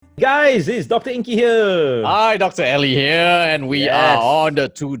Guys, it's Dr. Inky here. Hi, Dr. Ellie here, and we are on the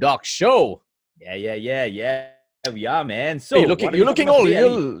Two Dog Show. Yeah. We are, man. So Hey, you're looking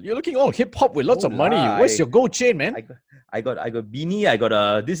all hip hop with lots of money. lie. Where's your gold chain, man? I got beanie. I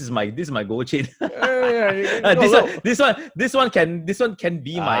got this is my gold chain. This one can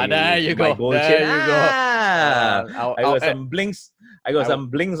be my there you my go. gold There chain. you go. I got some blinks. I got some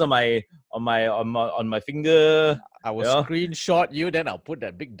blinks on my finger. I will screenshot you, then I'll put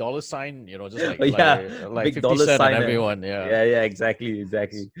that big $sign, just like big 50 cent on everyone. Yeah, exactly.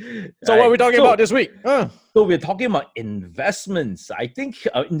 So what are we talking about this week? So we're talking about investments. I think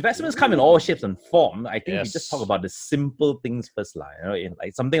investments come in all shapes and form. I think we just talk about the simple things first, like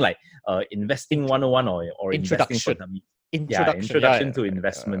something like investing 101 or introduction. Introduction to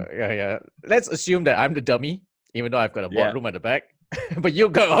investment. Let's assume that I'm the dummy, even though I've got a boardroom at the back. But you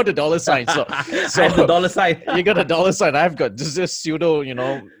got all the $sign, so I have the $sign. You got the $sign. I've got this pseudo,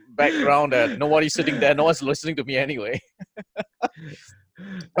 background that nobody's sitting there, no one's listening to me anyway.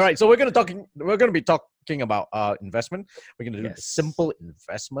 All right, so we're gonna be talking about investment. We're gonna do simple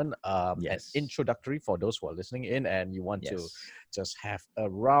investment, and introductory for those who are listening in, and you want to just have a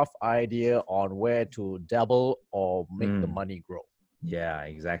rough idea on where to dabble or make the money grow. Yeah,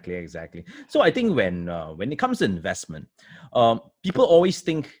 exactly. So I think when it comes to investment, people always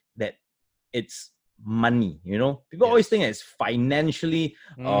think that it's money. People always think it's financially.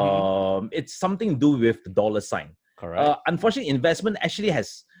 It's something to do with the $sign. Correct. Unfortunately, investment actually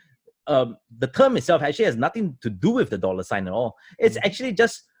has the term itself actually has nothing to do with the $sign at all. It's actually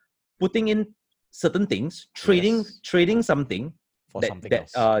just putting in certain things, trading something.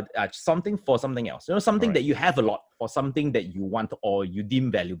 Something for something else. Something that you have a lot for something that you want or you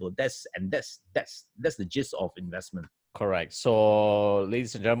deem valuable. That's the gist of investment. Correct. So,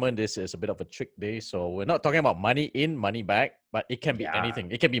 ladies and gentlemen, this is a bit of a trick day. So we're not talking about money in, money back, but it can be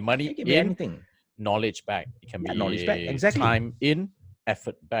anything. It can be money in, anything. Knowledge back. It can be knowledge back. Exactly. Time in,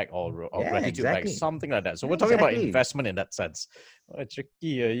 effort back, or gratitude back, something like that. So we're talking about investment in that sense. Oh, tricky,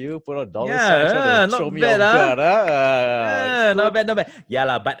 you put a $sign to show me off guard. Not bad.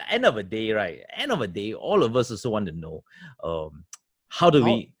 Yeah, but end of the day, all of us also want to know how do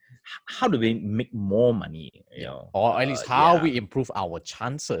we make more money, or at least how we improve our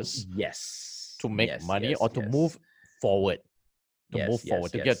chances to make money or to move forward.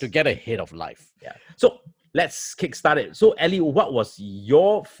 To get ahead of life. Yeah. So let's kickstart it. So Ellie, what was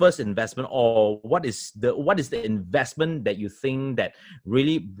your first investment, or what is the investment that you think that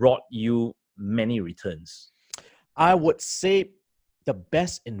really brought you many returns? I would say the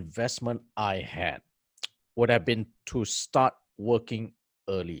best investment I had would have been to start working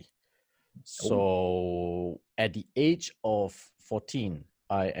early. So at the age of 14,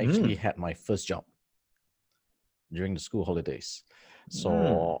 I actually had my first job during the school holidays.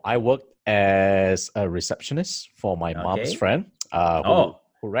 So I worked as a receptionist for my mom's friend who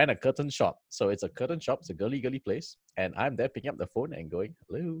ran a curtain shop. So it's a curtain shop. It's a girly place. And I'm there picking up the phone and going,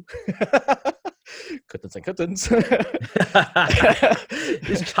 hello. Curtains and curtains.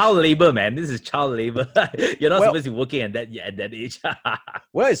 This is child labor, man. This is child labor. You're not supposed to be working at that age.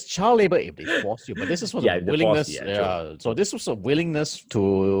 Well, it's child labor if they force you, but this was a willingness. So this was a willingness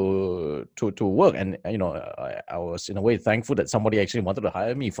to work, and I was in a way thankful that somebody actually wanted to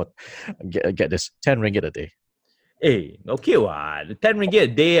hire me for get this 10 ringgit a day. Hey, okay, 10 ringgit a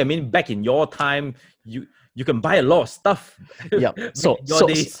day. I mean, back in your time, you can buy a lot of stuff. Yeah. So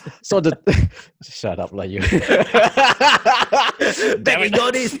the shut up, like you. Back in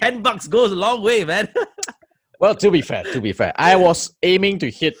your days, $10 goes a long way, man. Well, to be fair, I was aiming to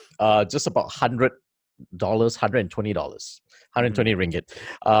hit just about $100, $120, 120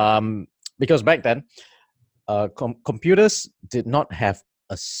 ringgit. Because back then, computers did not have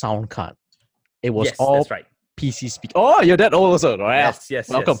a sound card. It was all that's right. PC speaker. Oh, you're that old also, right? Yes.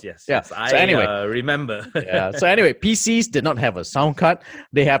 Welcome. Yes. I remember. So anyway, PCs did not have a sound card.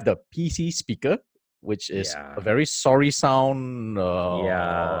 They have the PC speaker, which is a very sorry sound,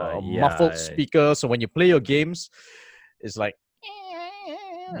 muffled speaker. So when you play your games, it's like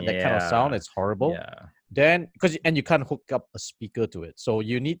that kind of sound. It's horrible. Yeah. Then, and you can't hook up a speaker to it. So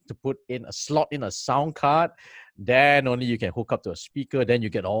you need to put in a slot in a sound card. Then only you can hook up to a speaker. Then you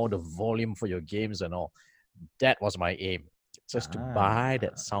get all the volume for your games and all. That was my aim, just to buy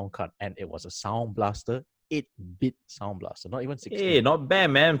that sound card. And it was a Sound Blaster, 8-bit Sound Blaster, not even 16. Hey, not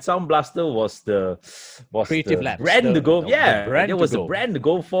bad, man. Sound Blaster was the Creative Labs brand to go. It was the brand to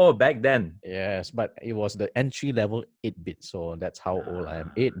go for back then. Yes, but it was the entry level 8-bit. So that's how old I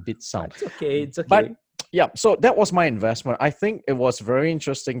am. 8-bit sound. It's okay. But yeah, so that was my investment. I think it was very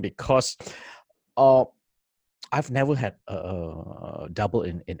interesting because I've never had double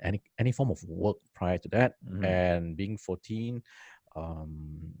in any form of work prior to that, and being 14,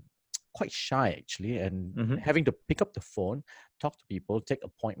 um, quite shy actually, and having to pick up the phone, talk to people, take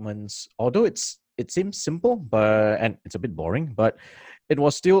appointments. Although it seems simple, and it's a bit boring, but it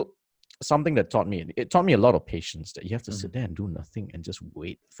was still something that taught me. It taught me a lot of patience. That you have to sit there and do nothing and just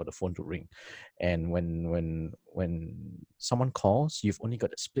wait for the phone to ring, and when someone calls, you've only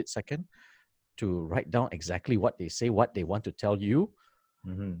got a split second to write down exactly what they say, what they want to tell you.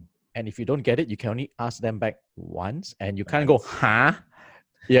 And if you don't get it, you can only ask them back once, and you can't go, huh?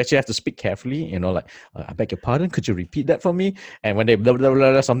 You actually have to speak carefully, like, I beg your pardon, could you repeat that for me? And when they blah, blah,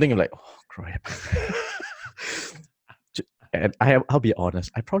 blah, blah something, you're like, oh, crap. And I'll be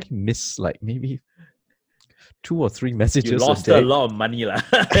honest, I probably miss like maybe 2 or 3 messages You lost a day. a lot of money. It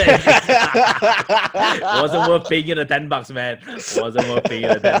wasn't worth paying you the $10, man. It wasn't worth paying you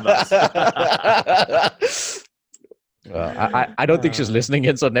the $10. I don't think she's listening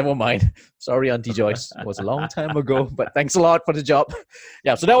in, so never mind. Sorry, Auntie Joyce. It was a long time ago, but thanks a lot for the job.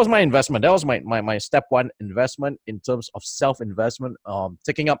 Yeah, so that was my investment. That was my step one investment in terms of self-investment.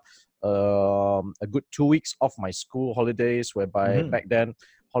 Taking up a good 2 weeks off my school holidays, whereby back then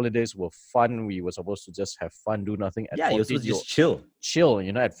holidays were fun. We were supposed to just have fun, do nothing. At 14, you're supposed to just chill. Chill,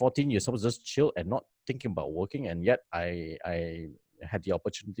 at 14, you're supposed to just chill and not thinking about working. And yet I had the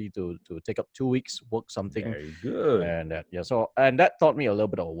opportunity to take up 2 weeks, work something. Very good. And that taught me a little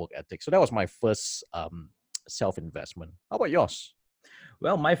bit of work ethic. So that was my first self-investment. How about yours?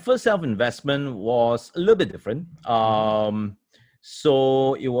 Well, my first self-investment was a little bit different.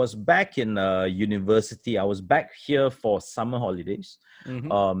 So it was back in university. I was back here for summer holidays.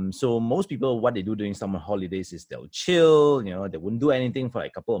 So most people, what they do during summer holidays is they'll chill, they wouldn't do anything for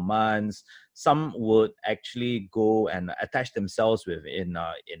like a couple of months. Some would actually go and attach themselves in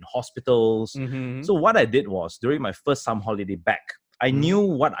hospitals. So what I did was, during my first summer holiday back, I knew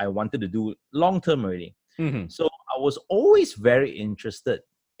what I wanted to do long-term already. So I was always very interested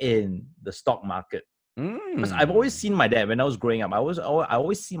in the stock market. Because I've always seen my dad, when I was growing up, I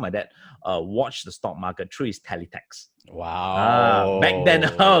always see my dad watch the stock market through his teletext. Wow. Back then,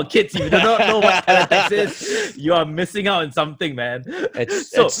 kids, if you do not know what teletext is, you are missing out on something, man. It's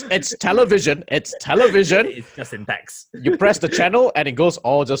television. It's television. It's just in text. You press the channel and it goes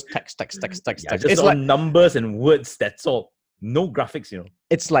all just text. Just it's all numbers and words, that's all. No graphics,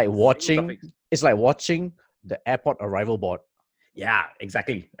 It's like watching the airport arrival board. Yeah,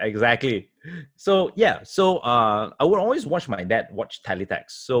 exactly. So I would always watch my dad watch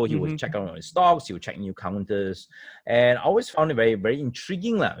teletext. So he would check out on his stocks, he would check new counters, and I always found it very, very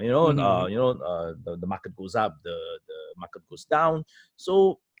intriguing, lah. The market goes up, the market goes down.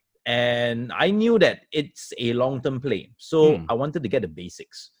 So, and I knew that it's a long-term play. So I wanted to get the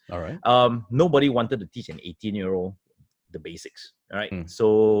basics. All right. Nobody wanted to teach an 18-year-old the basics, right?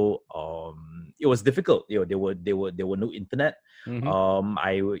 So it was difficult. There were no internet.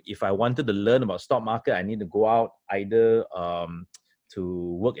 If I wanted to learn about stock market, I need to go out either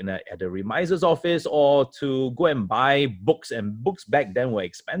to work at a remiser's office or to go and buy books. And books back then were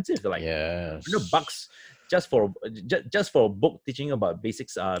expensive, like $100 just for a book teaching about basic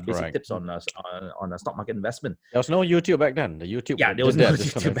tips on a stock market investment. There was no YouTube back then. The YouTube, there was no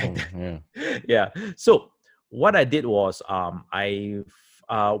YouTube back then. Yeah. So what I did was,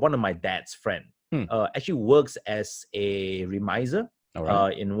 one of my dad's friend actually works as a remiser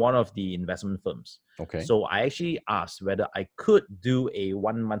in one of the investment firms. Okay. So I actually asked whether I could do a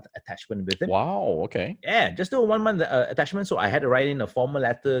 1-month attachment with him. Wow. Okay. Yeah, just do a 1-month attachment. So I had to write in a formal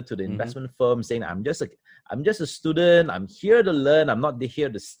letter to the investment firm saying, I'm just a student. I'm here to learn. I'm not here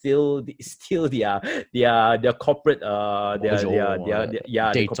to steal their corporate their corporate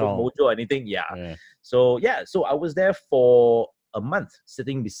mojo or anything. Yeah. So I was there for a month,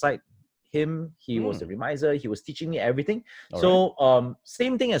 sitting beside him. He was the remiser. He was teaching me everything.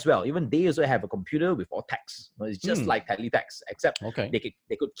 Same thing as well. Even they also have a computer with all text. It's just like teletext, except they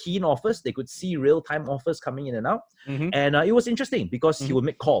could key in offers. They could see real-time offers coming in and out. And it was interesting because he would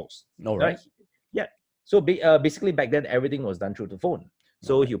make calls. Right? Yeah. So basically back then, everything was done through the phone.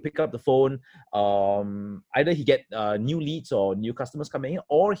 So he'll pick up the phone. Either he get new leads or new customers coming in,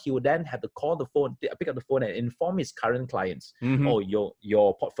 or he would then have to pick up the phone and inform his current clients. Oh,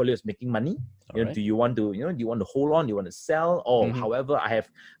 your portfolio is making money. Do you want to hold on? Do you want to sell? Or however,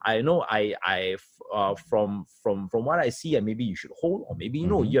 from what I see, and maybe you should hold, or maybe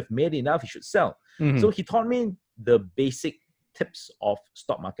you have made enough, you should sell. So he taught me the basic tips of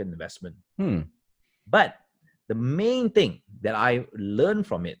stock market investment. But the main thing that I learned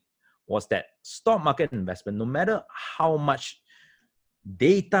from it was that stock market investment, no matter how much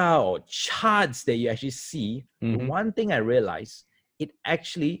data or charts that you actually see, the one thing I realized, it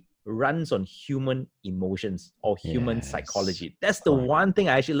actually runs on human emotions or human psychology. That's the Correct. one thing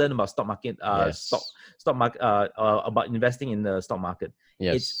I actually learned about stock market, Yes. stock market, about investing in the stock market.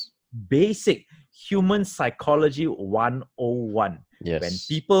 Yes. It's basic human psychology 101. Yes. When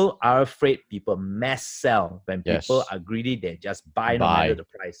people are afraid, people mass sell. When Yes. people are greedy, they just buy no matter the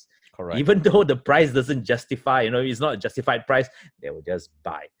price. Correct. Even though the price doesn't justify, it's not a justified price, they will just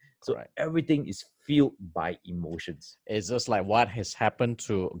buy. So Correct. everything is fueled by emotions. It's just like what has happened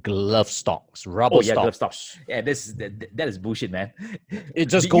to glove stocks, rubber stocks. Glove stocks. Yeah, that is bullshit, man. It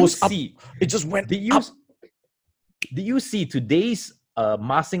just goes up. It just went up. Did you see today's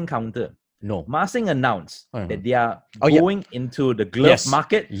Marsing counter? No. Marsing announced that they are going into the glove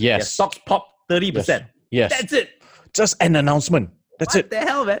market. Yes. Their stocks popped 30%. Yes. That's it. Just an announcement. That's it. What the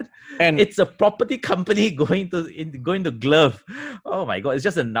hell, man? And it's a property company going to glove. Oh my god! It's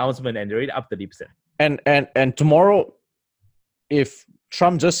just an announcement, and they're already up 30%. And tomorrow, if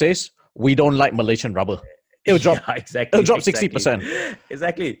Trump just says we don't like Malaysian rubber, it'll drop. Yeah, exactly. It'll drop 60%.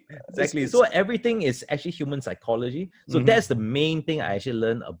 Exactly. So everything is actually human psychology. So that's the main thing I actually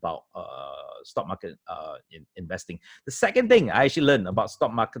learned about stock market investing. The second thing I actually learned about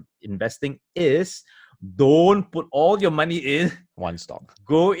stock market investing is don't put all your money in one stock.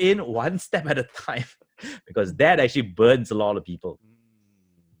 Go in one step at a time, because that actually burns a lot of people.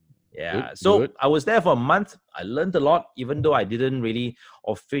 Yeah. Good. I was there for a month. I learned a lot, even though I didn't really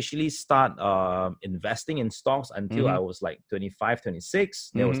officially start investing in stocks until I was like 25,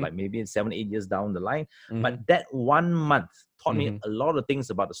 26. That was like maybe 7, 8 years down the line. But that 1 month taught me a lot of things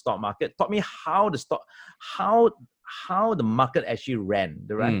about the stock market, taught me how the market actually ran.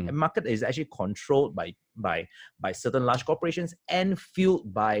 The market is actually controlled by certain large corporations and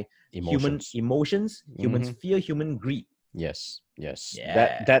fueled by human emotions, human fear, human greed. Yes. Yeah.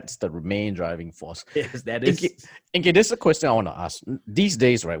 That's the main driving force. Yes, that is. Inky, this is a question I want to ask. These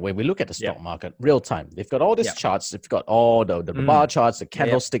days, right, when we look at the stock market, real time, they've got all these charts. They've got all the bar charts, the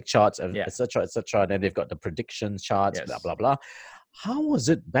candlestick charts, etc., etc. Then they've got the prediction charts, blah blah blah. How was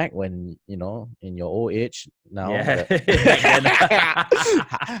it back when, in your old age now?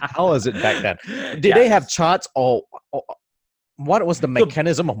 How was it back then? Did they have charts or what was the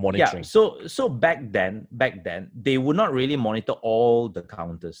mechanism of monitoring? So back then, they would not really monitor all the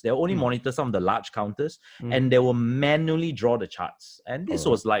counters. They only monitor some of the large counters, and they will manually draw the charts. And this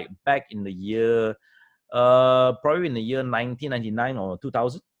was like back in the year, probably in the year 1999 or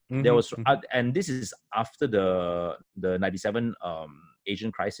 2000. There was, and this is after the 97 Asian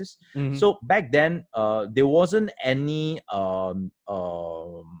crisis. So back then, there wasn't any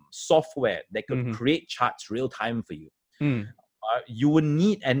software that could create charts real time for you. You would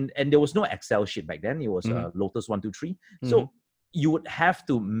need, and there was no Excel sheet back then. It was Lotus 123. So you would have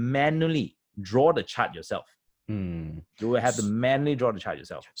to manually draw the chart yourself. You would have to manually draw the chart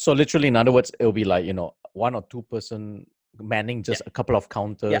yourself. So literally, in other words, it'll be like, 1 or 2 person manning just a couple of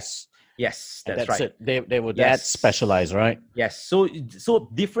counters. Yes, that's right. It. They were that specialized, right? Yes. So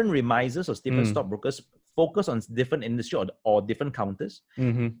different remisers or different stockbrokers focus on different industry or different counters.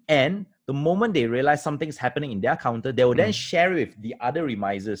 And the moment they realize something's happening in their counter, they will then share it with the other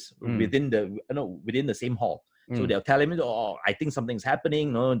remisers within the same hall. So they'll tell him, "Oh, I think something's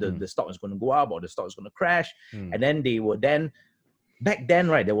happening. No, the stock is going to go up or the stock is going to crash." And then they will then. Back then,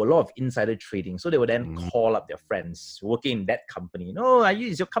 right, there were a lot of insider trading. So they would then call up their friends working in that company.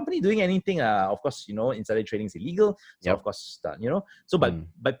 Is your company doing anything? Of course, insider trading is illegal. So of course, So,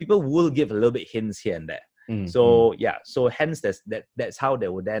 but people will give a little bit hints here and there. So hence that's how they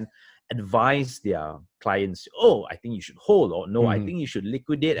would then advise their clients. Oh, I think you should hold, or no, I think you should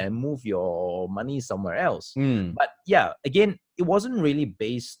liquidate and move your money somewhere else. But again, it wasn't really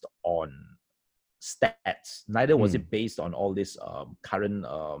based on stats. Neither was it based on all this current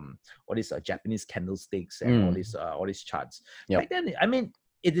all these Japanese candlesticks and all these charts. Back then, I mean,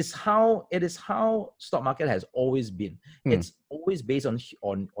 it is how stock market has always been. It's always based on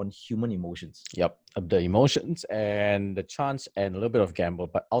human emotions. The emotions and the chance and a little bit of gamble,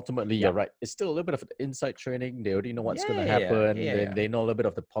 but ultimately you're right. It's still a little bit of inside trading. They already know what's going to happen. They know a little bit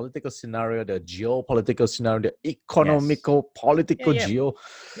of the political scenario, the geopolitical scenario, the economical, political,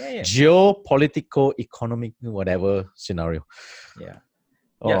 geopolitical, economic, whatever scenario.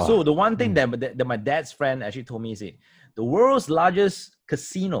 So the one thing that my dad's friend actually told me is the world's largest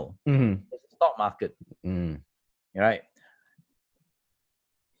casino is the stock market. Right?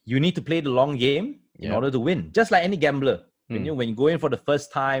 You need to play the long game in order to win. Just like any gambler. When you go in for the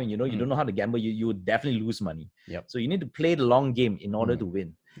first time, you don't know how to gamble, you would definitely lose money. So you need to play the long game in order to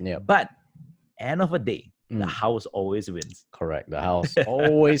win. But end of the day, the house always wins. Correct. The house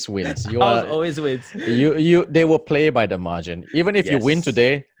always wins. The house always wins. They will play by the margin. Even if you win Yes.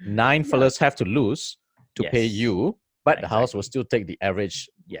 today, 9 fellas have to lose to pay Yes. you, but the house will still take the average.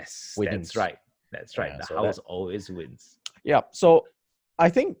 Yes, winnings. that's right. That's right. Yeah, the so house always wins. Yeah. So I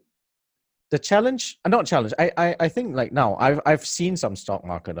think the challenge, not challenge. I think like now I've seen some stock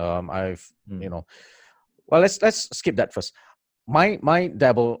market. Well, let's skip that first. My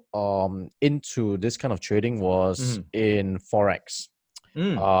dabble into this kind of trading was in forex.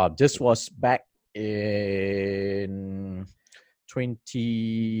 This was back in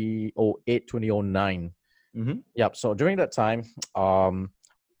 2008, 2009. Yep. So during that time,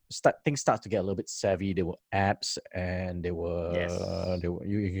 things start to get a little bit savvy. There were apps, and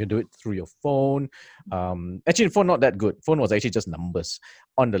you can do it through your phone. Actually, the phone not that good. Phone was actually just numbers.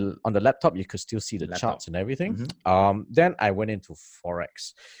 On the laptop, you could still see the charts and everything. Then I went into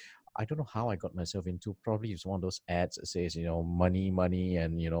forex. I don't know how I got myself into. Probably it's one of those ads that says money,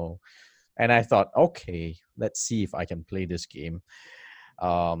 and and I thought, okay, let's see if I can play this game.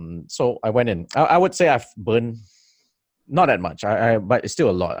 So I went in. I would say I've burned. Not that much, but it's still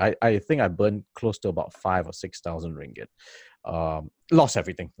a lot. I think I burned close to about 5,000 or 6,000 ringgit. Lost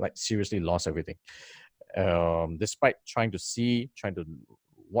everything, like seriously lost everything. Despite trying to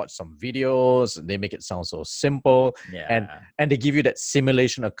watch some videos, they make it sound so simple. Yeah. And they give you that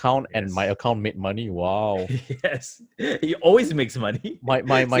simulation account, and my account made money. Wow. Yes. It always makes money. My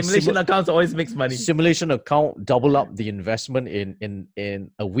simulation accounts always makes money. Simulation account double up the investment in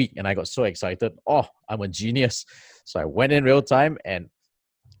a week, and I got so excited. Oh, I'm a genius. So I went in real time and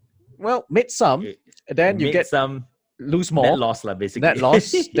made some. Then you get some, lose more. Net loss, basically. Net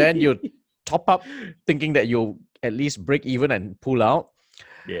loss. Then you top up thinking that you'll at least break even and pull out.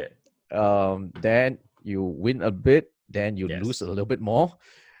 Yeah. Then you win a bit, then you lose a little bit more.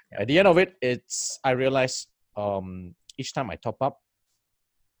 At the end of it, I realized each time I top up,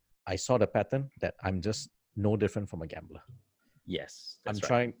 I saw the pattern that I'm just no different from a gambler. Yes. I'm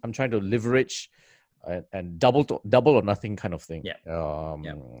trying to leverage and double or nothing kind of thing.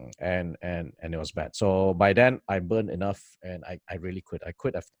 And it was bad. So by then I burned enough, and I really quit.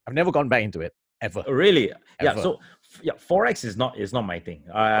 I've never gone back into it. Ever. Really? Ever. Yeah. So forex is not my thing.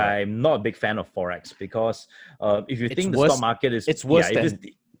 I'm not a big fan of forex because if you think the stock market is, it's worse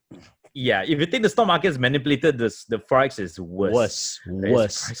if you think the stock market is manipulated, the forex is worse.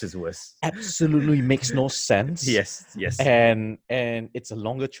 Forex is worse. Absolutely makes no sense. Yes. And it's a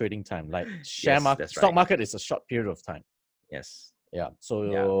longer trading time. Like stock market is a short period of time. Yes. Yeah.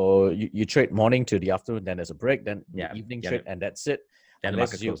 So you trade morning to the afternoon, then there's a break, then evening trade, and that's it. And the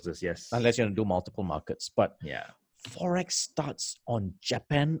market closes, unless you're going to do multiple markets. But forex starts on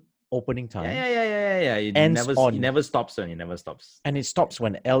Japan opening time. Yeah. It never stops. And it stops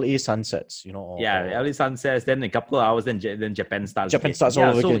when LA sunsets, LA sunsets, then a couple of hours, then Japan starts. Japan starts all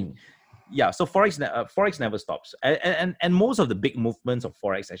over again. Yeah, so forex never stops. And most of the big movements of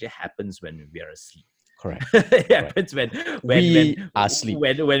forex actually happens when we are asleep. Correct. It happens when we are asleep.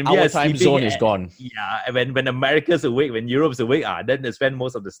 When our time zone is gone. Yeah, when America's awake, when Europe's awake, then that's when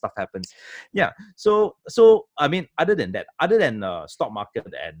most of the stuff happens. Yeah. So I mean, other than stock market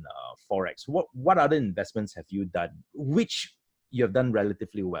and forex, what other investments have you done, which you have done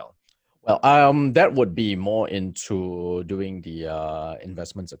relatively well? Well, that would be more into doing the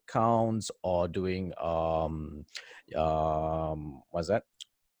investments accounts, or doing what's that?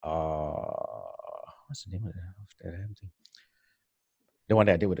 What's the name of that thing? The one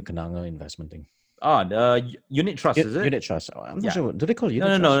that I did with the Kenanga investment thing. The unit trust, is it? Unit trust. I'm not sure. Do they call it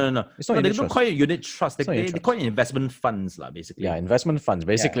unit trust? No. It's not they don't call it unit trust. They call it investment funds, basically. Yeah, investment funds.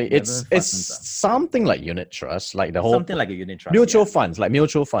 Basically, it's something like unit trust, like the whole something like a unit trust. Mutual funds, like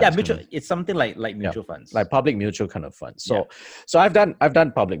mutual funds. Yeah, mutual. It's something like mutual funds, like public mutual kind of funds. So I've done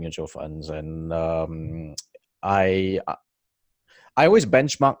public mutual funds, and I always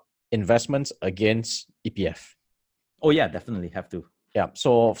benchmark investments against EPF. Oh yeah, definitely have to. Yeah.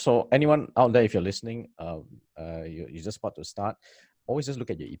 So anyone out there, if you're listening, you just about to start, always just look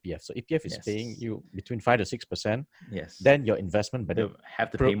at your EPF. So EPF is paying you between 5 to 6%. Yes. Then your investment better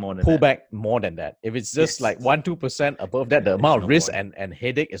have to pay more than pull back more than that. If it's just like 1-2% above that, the amount of risk and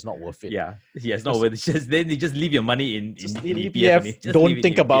headache is not worth it. Yeah. It's not worth it. Then you just leave your money in EPF. Don't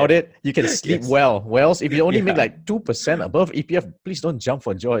think about it. You can sleep well. Whereas if you only make like 2% above EPF, please don't jump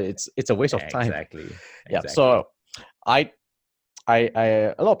for joy. It's a waste of time. Exactly. Yeah. So a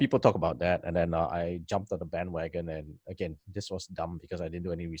lot of people talk about that, and then I jumped on the bandwagon, and again, this was dumb because I didn't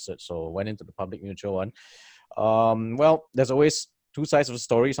do any research, so went into the public mutual one. Well, there's always two sides of the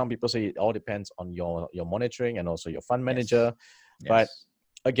story. Some people say it all depends on your monitoring and also your fund manager. But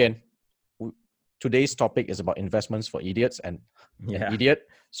again, today's topic is about investments for idiots and an Yeah. idiot.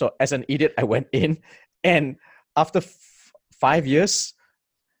 So as an idiot, I went in, and after 5 years,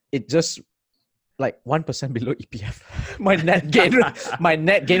 it just like 1% below EPF. my net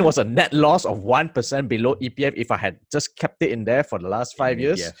gain was a net loss of 1% below EPF. If I had just kept it in there for the last 5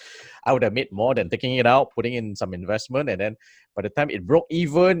 years, EPF. I would have made more than taking it out, putting in some investment, and then by the time it broke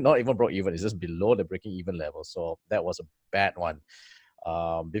even, not even broke even, it's just below the breaking even level. So that was a bad one.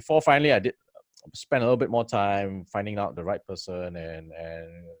 Before finally I did spend a little bit more time finding out the right person, and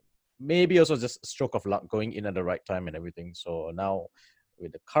maybe also just a stroke of luck going in at the right time and everything. So now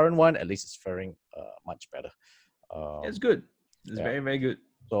with the current one, at least it's faring much better. It's good. It's yeah. very, very good.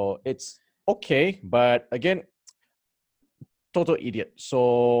 So it's okay, but again, total idiot.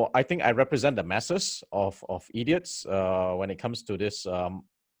 So I think I represent the masses of idiots when it comes to this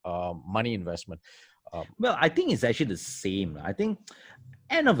money investment. Well, I think it's actually the same. I think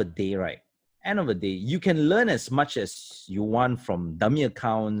end of the day, right? End of the day, you can learn as much as you want from dummy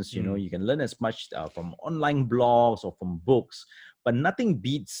accounts. You know, you can learn as much from online blogs or from books, but nothing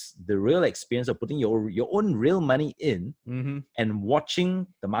beats the real experience of putting your own real money in and watching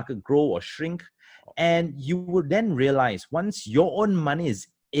the market grow or shrink. And you would then realize once your own money is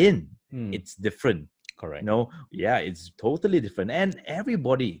in, it's different. Correct. No, yeah, it's totally different. And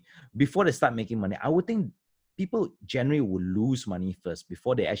everybody, before they start making money, I would think people generally will lose money first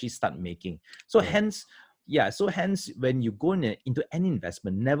before they actually start making. So hence, when you go into any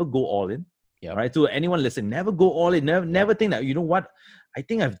investment, never go all in. Yep. Right. To anyone listening, never go all in. Never think that, you know what, I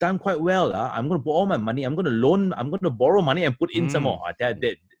think I've done quite well. I'm going to put all my money. I'm going to borrow money and put in some more. That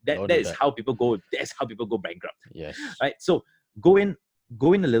is how people go. That's how people go bankrupt. Yes. Right. So go in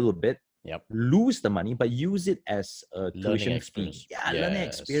a little bit. Yep. Lose the money, but use it as a Learning tuition experience. fee. Yeah, learning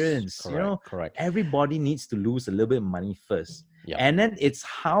experience. Correct, correct. Everybody needs to lose a little bit of money first. Yep. And then it's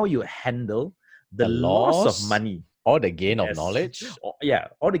how you handle the loss of money. Or the gain of knowledge. Or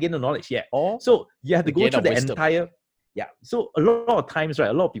the gain of knowledge. Yeah. Or so you have to go through the wisdom. entire. Yeah. So a lot of times, right,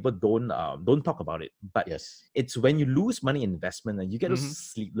 a lot of people don't talk about it. But it's when you lose money in investment and you get those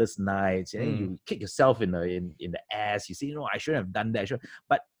sleepless nights, and you kick yourself in the ass. You say, I shouldn't have done that.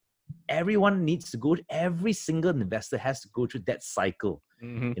 But everyone needs to go. Every single investor has to go through that cycle.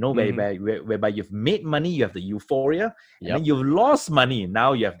 Whereby you've made money, you have the euphoria, and then you've lost money.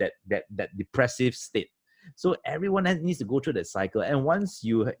 Now you have that depressive state. So everyone needs to go through that cycle. And once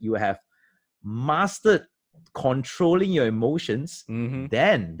you have mastered controlling your emotions,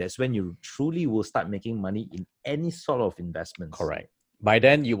 then that's when you truly will start making money in any sort of investments. Correct. By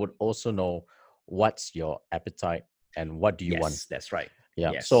then you would also know what's your appetite and what do you want. Yes, that's right.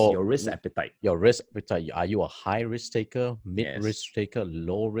 Yeah. Yes, so your risk appetite. Your risk appetite. Are you a high risk taker, mid risk taker,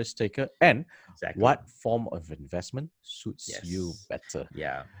 low risk taker? And what form of investment suits you better?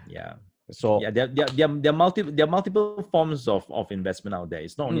 Yeah. So there are multiple forms of investment out there.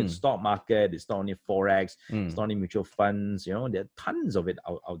 It's not only the stock market, it's not only Forex, it's not only mutual funds. there are tons of it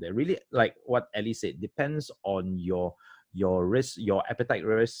out there. Really, like what Ellie said, depends on your risk, your appetite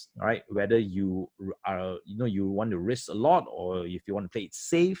risk, right? Whether you are, you want to risk a lot or if you want to play it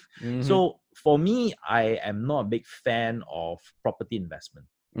safe. So for me, I am not a big fan of property investment.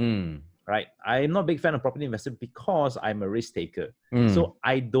 Right? I'm not a big fan of property investment because I'm a risk taker. So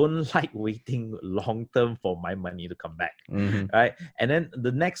I don't like waiting long term for my money to come back. Right? And then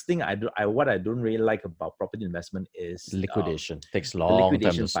the next thing what I don't really like about property investment is liquidation. Takes long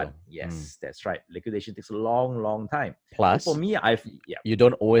time to sell. Yes, that's right. Liquidation takes a long time. Plus, so for me, you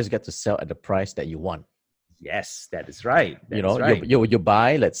don't always get to sell at the price that you want. Yes, that is right. You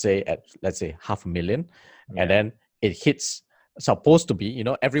buy, let's say $500,000, and then it hits. Supposed to be,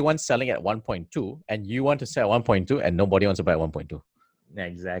 everyone's selling at 1.2 and you want to sell at 1.2 and nobody wants to buy at 1.2.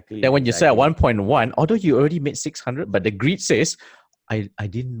 Exactly. Then when you sell at 1.1, although you already made 600, but the greed says, I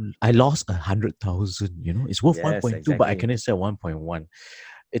lost 100,000, it's worth 1.2, but I can sell 1.1.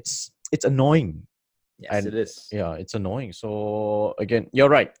 It's annoying. Yes, it is. Yeah, it's annoying. So again, you're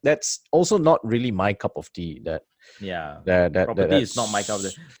right. That's also not really my cup of tea. Property is not my cup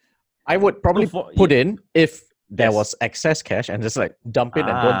of tea. I would probably put in if there was excess cash and just like dump it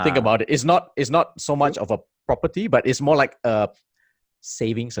and don't think about it. It's not so much of a property, but it's more like a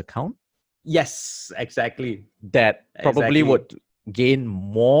savings account. Yes, exactly. That probably would gain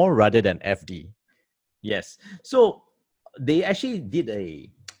more rather than FD. Yes. So they actually did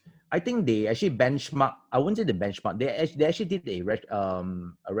I think they actually benchmark. I wouldn't say the benchmark. They actually did a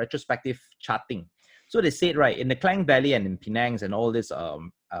retrospective charting. So they said, right, in the Klang Valley and in Penang and all this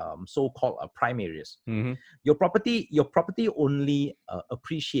so-called prime areas, your property only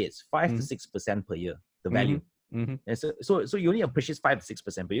appreciates 5 to 6% per year, the value. Mm-hmm. And so you only appreciate 5 to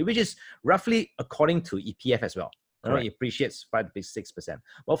 6% per year, which is roughly according to EPF as well. It appreciates 5 to 6%.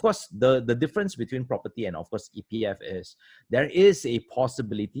 But of course, the difference between property and of course EPF is there is a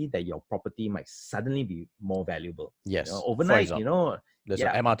possibility that your property might suddenly be more valuable. Yes. Overnight, For example, there's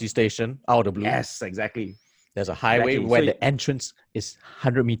an MRT station out of the blue. Yes, exactly. There's a highway where the entrance is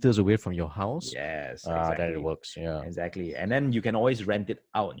 100 meters away from your house. Yes, exactly. Then it works. Yeah, exactly. And then you can always rent it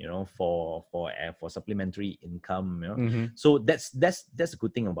out, for supplementary income. Mm-hmm. So that's a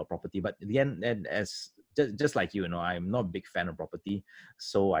good thing about property. But again, and as just like you, I'm not a big fan of property,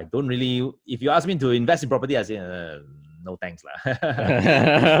 so I don't really. If you ask me to invest in property, I say no thanks lah.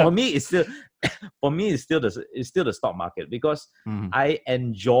 For me, it's still the stock market because I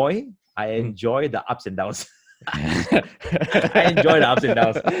enjoy the ups and downs. I enjoy the ups and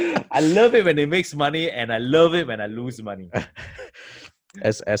downs. I love it when it makes money, and I love it when I lose money.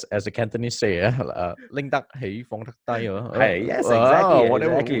 As the Cantonese say, "Ling dak hei, fong dak tai." Yes, exactly.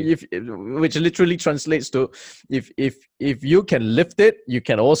 Whatever. Exactly. Which literally translates to if you can lift it, you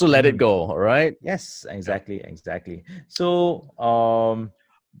can also let it go. Right? Yes, exactly. So,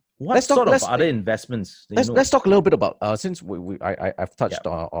 what sort of other investments? Let's talk a little bit about since I've touched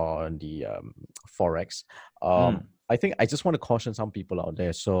on the forex. I think I just want to caution some people out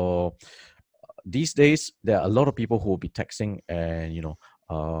there. So these days there are a lot of people who will be texting and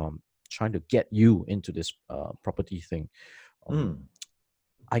trying to get you into this property thing.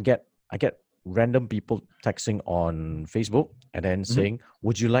 I get random people texting on Facebook and then saying,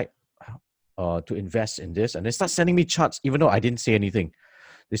 "Would you like to invest in this?" And they start sending me charts, even though I didn't say anything.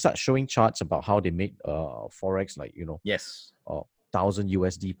 They start showing charts about how they made forex, like 1,000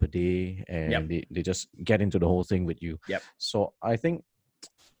 USD per day, and they just get into the whole thing with you. So I think,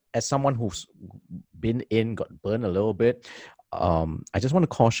 as someone who's got burned a little bit, I just want to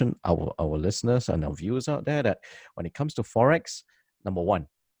caution our listeners and our viewers out there that when it comes to forex, number one,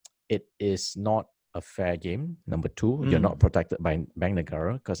 it is not a fair game. Number two, you're not protected by Bank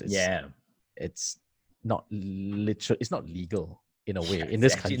Negara because it's not legal. In a way, in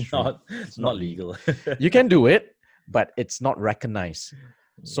this country, it's not legal. You can do it, but it's not recognized.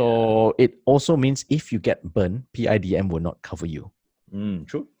 So it also means if you get burned, PIDM will not cover you.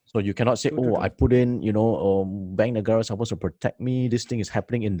 True. So you cannot say, true. I put in, Bank Negara is supposed to protect me. This thing is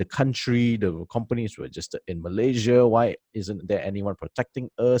happening in the country. The company is registered in Malaysia. Why isn't there anyone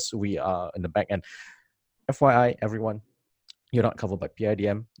protecting us? We are in the back end. FYI, everyone, you're not covered by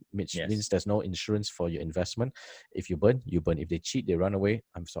PIDM, which means there's no insurance for your investment. If you burn, you burn. If they cheat, they run away.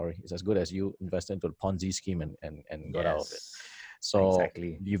 I'm sorry. It's as good as you invested into the Ponzi scheme and got out of it. So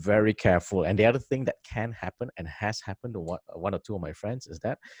be very careful. And the other thing that can happen and has happened to one or two of my friends is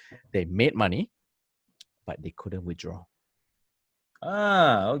that they made money, but they couldn't withdraw.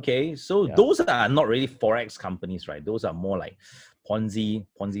 Okay. So those are not really Forex companies, right? Those are more like Ponzi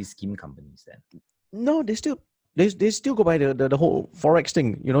scheme companies then. No, they still go by the whole Forex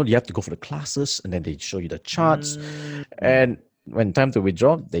thing. You have to go for the classes and then they show you the charts. And when time to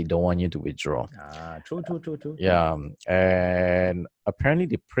withdraw, they don't want you to withdraw. True. Yeah. And apparently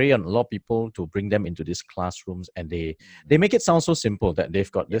they prey on a lot of people to bring them into these classrooms, and they make it sound so simple that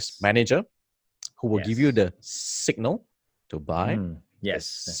they've got this manager who will give you the signal to buy,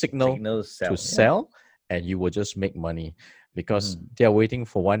 signal to sell, and you will just make money. Because they're waiting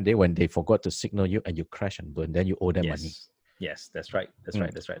for one day when they forgot to signal you and you crash and burn, then you owe them money. Yes, that's right. That's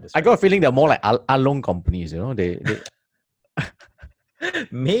right. I got a feeling they're more like Along companies, They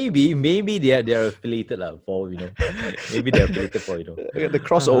maybe they're affiliated for maybe they're affiliated for the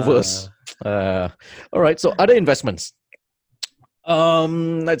crossovers. All right. So other investments.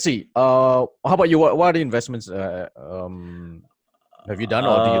 Let's see. How about you? What are the investments? Have you done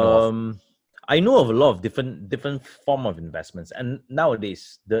or do you know of? I know of a lot of different form of investments, and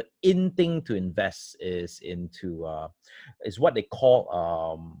nowadays the in thing to invest is into is what they call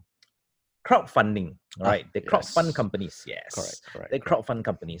crowdfunding, right? They crowdfund companies. Yes, correct. They crowdfund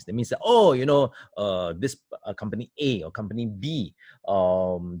companies. That means that this company A or company B,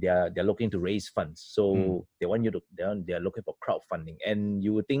 they're looking to raise funds, so they want you to they're looking for crowdfunding, and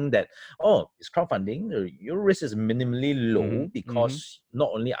you would think that it's crowdfunding, your risk is minimally low because not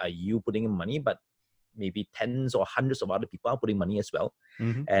only are you putting in money, but maybe tens or hundreds of other people are putting money as well.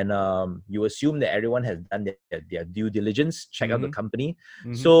 And you assume that everyone has done their due diligence, check out the company.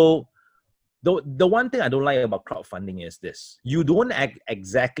 So the one thing I don't like about crowdfunding is this: you don't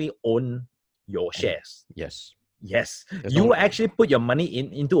exactly own your shares. Yes. You actually put your money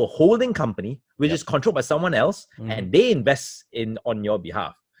into a holding company, which is controlled by someone else, and they invest on your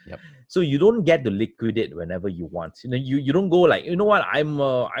behalf. Yep. So you don't get to liquidate whenever you want. You don't go like, you know what, I'm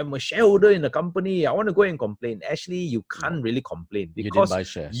a shareholder in the company, I want to go and complain. Actually, you can't really complain You didn't because buy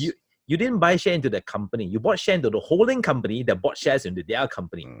shares. you didn't buy share into the company. You bought share into the holding company that bought shares into their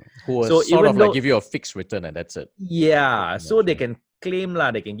company. Who was So sort of even like though, give you a fixed return and that's it. yeah, Pretty so much, they yeah. can claim lah,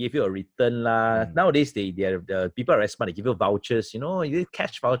 they can give you a return lah. Nowadays, the people are smart. They give you vouchers. You get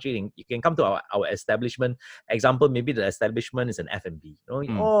cash voucher. You can come to our establishment. Example, maybe the establishment is an F&B.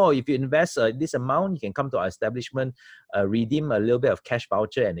 Oh, if you invest this amount, you can come to our establishment, redeem a little bit of cash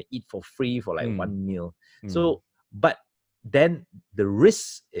voucher and eat for free for like one meal. So, but then the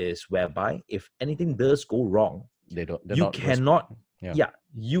risk is whereby if anything does go wrong, you cannot.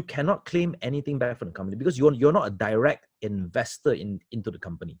 You cannot claim anything back from the company because you're not a direct investor into the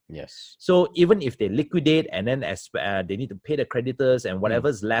company. Yes. So even if they liquidate and then as they need to pay the creditors and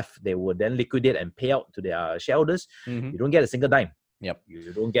whatever's left, they will then liquidate and pay out to their shareholders. You don't get a single dime. Yep.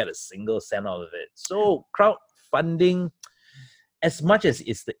 You don't get a single cent out of it. So crowdfunding, as much as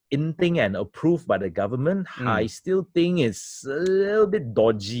it's the in thing and approved by the government, I still think it's a little bit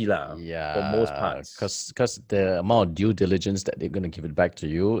dodgy for most parts. Because the amount of due diligence that they're going to give it back to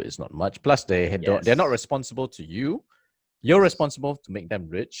you is not much. Plus, they're not responsible to you. You're responsible to make them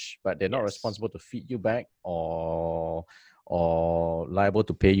rich, but they're not responsible to feed you back or liable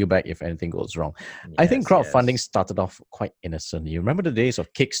to pay you back if anything goes wrong. I think crowdfunding started off quite innocent. You remember the days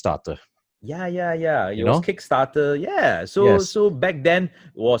of Kickstarter? Yeah. It was Kickstarter. Yeah. So back then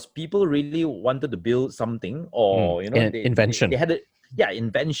was people really wanted to build something or invention. They had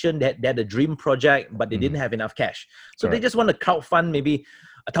invention. They had a dream project, but they didn't have enough cash. So they just want to crowdfund maybe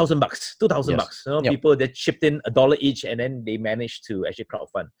 $1,000, $2,000. People that chipped in $1 each, and then they managed to actually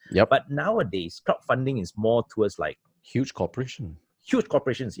crowdfund. Yep. But nowadays, crowdfunding is more towards like huge corporations. Huge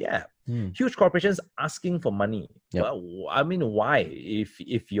corporations asking for money. Yep. Well, I mean, why?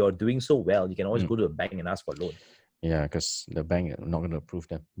 If you're doing so well, you can always go to a bank and ask for a loan. Yeah, because the bank is not going to approve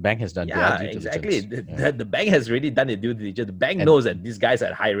them. Bank has done their due diligence. Exactly. The bank has already done their due diligence. The bank knows that these guys are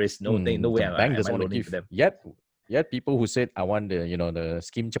at high risk. No way. The bank doesn't want to give them. Yet people who said, I want the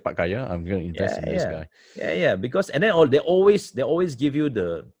scheme cepat kaya, I'm going to invest in this guy. Yeah. Because and then they always give you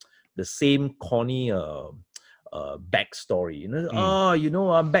the same corny backstory.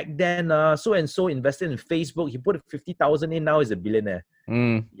 Back then so and so invested in Facebook. He put 50,000 in. Now he's a billionaire.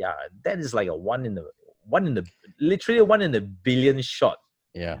 Yeah, that is like a literally one in a billion shot.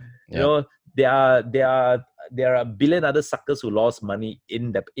 Yeah. There are a billion other suckers who lost money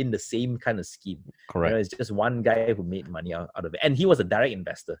in the same kind of scheme. Correct. It's just one guy who made money out of it, and he was a direct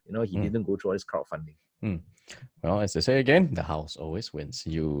investor. He didn't go through all this crowdfunding. Well, as I say again, the house always wins.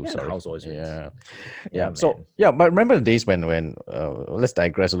 The house always wins. Yeah. So but remember the days when let's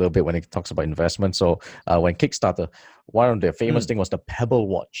digress a little bit when it talks about investment. So when Kickstarter, one of the famous thing was the Pebble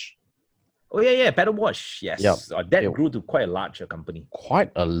watch. Oh yeah, Pebble watch. Yes, that grew to quite a large company.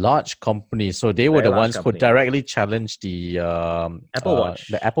 Quite a large company. So they were the ones who directly challenged the Apple Watch,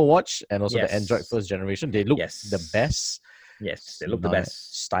 the Apple Watch, and also the Android first generation. They look the best. Yes, they look the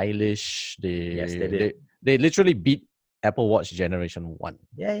best. Stylish. They did. They literally beat Apple Watch Generation 1.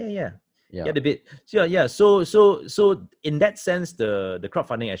 Yeah, they beat. So in that sense, the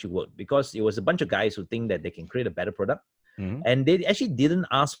crowdfunding actually worked because it was a bunch of guys who think that they can create a better product. And they actually didn't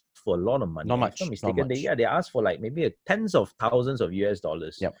ask for a lot of money. Not much. If I'm not mistaken, they asked for like maybe tens of thousands of US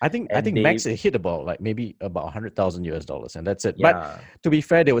dollars. Yeah, I think max it hit about maybe about 100,000 US dollars, and that's it. Yeah. But to be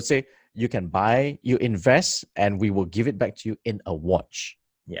fair, they would say you can buy, you invest, and we will give it back to you in a watch.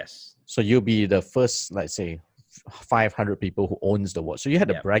 Yes. So you'll be the first, let's say, 500 people who owns the watch. So you had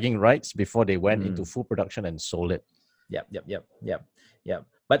the bragging rights before they went into full production and sold it. Yep.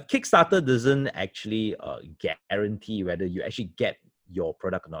 But Kickstarter doesn't actually guarantee whether you actually get your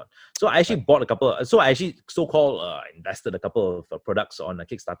product or not. So I actually bought a couple. So I actually so-called invested a couple of products on a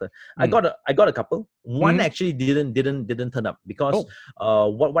Kickstarter. I got a couple. One actually didn't turn up because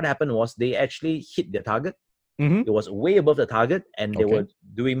what happened was they actually hit their target. It was way above the target, and they were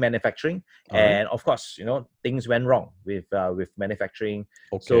doing manufacturing. And of course, things went wrong with manufacturing.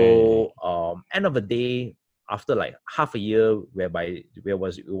 So end of the day, after like half a year, whereby it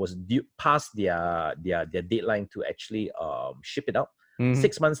was due past their deadline to actually ship it out.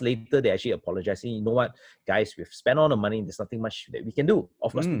 6 months later, they actually apologized, saying, you know what, guys, we've spent all the money. There's nothing much that we can do.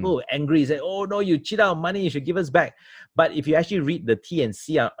 Of course, people were angry. Say, oh no, you cheat our money. You should give us back. But if you actually read the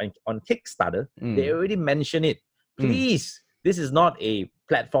T&C on Kickstarter, they already mention it. Please, this is not a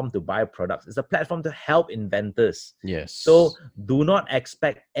platform to buy products. It's a platform to help inventors. Yes. So do not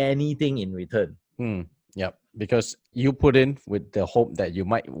expect anything in return. Yep. Because you put in with the hope that you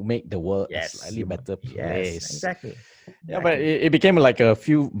might make the world a Yes, slightly better yes, place. exactly. Yeah, but Exactly. it became like a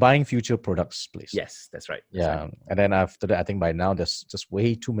few buying future products place. Yes, that's right. That's right. Yeah. And then after that, I think by now there's just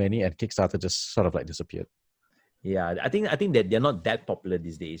way too many, and Kickstarter just sort of like disappeared. Yeah, I think that they're not that popular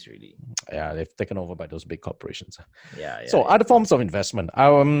these days, really. Yeah, they've taken over by those big corporations. Yeah, yeah, So yeah. other forms of investment.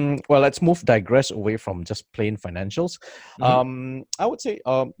 Well, let's digress away from just plain financials. Mhm. I would say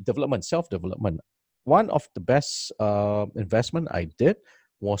development, self-development. One of the best investment I did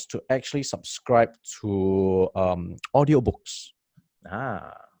was to actually subscribe to audiobooks.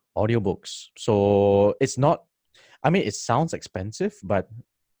 Ah. Audiobooks. So it's not, I mean, it sounds expensive, but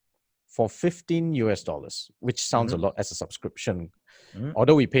for 15 US dollars, which sounds a Mhm. lot as a subscription, Mhm.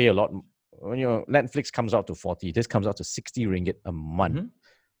 although we pay a lot. When Netflix comes out to 40, this comes out to 60 ringgit a month Mhm.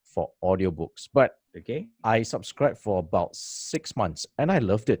 for audiobooks. But Okay. I subscribed for about 6 months and I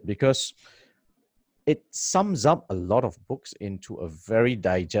loved it because it sums up a lot of books into a very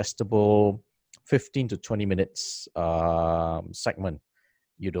digestible 15 to 20 minutes segment.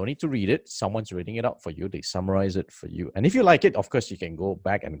 You don't need to read it. Someone's reading it out for you. They summarize it for you. And if you like it, of course, you can go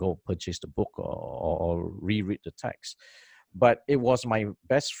back and go purchase the book or reread the text. But it was my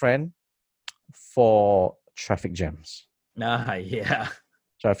best friend for traffic jams. Ah, yeah.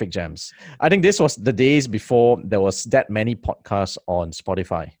 Traffic jams. I think this was the days before there was that many podcasts on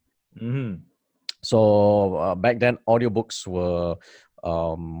Spotify. Mhm. So back then, audiobooks were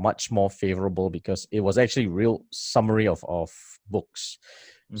much more favorable because it was actually real summary of books.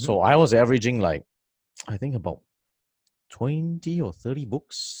 Mhm. So I was averaging like, I think about 20 or 30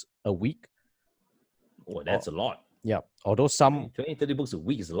 books a week. Oh, Or, that's a lot. yeah. Although some 20, 30 books a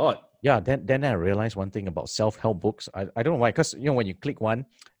week is a lot. Yeah, then I realized one thing about self-help books. I don't know why, because when you click one,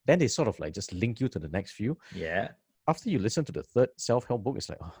 then they sort of like just link you to the next few. Yeah. After you listen to the third self-help book, it's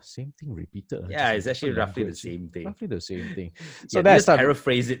like, oh, same thing repeated, Yeah, just in it's actually different roughly the language. same thing. Roughly the same thing. So Yeah, they that's just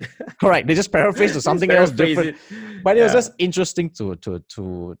paraphrase it. correct. They just paraphrase to Just something else paraphrase different. it. But it was Yeah. just interesting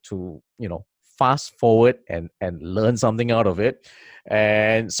to fast forward and learn something out of it.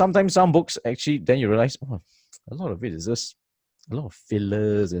 And sometimes some books actually then you realize, oh, a lot of it is just a lot of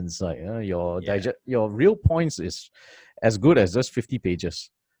fillers inside. Yeah. Your real points is as good as just 50 pages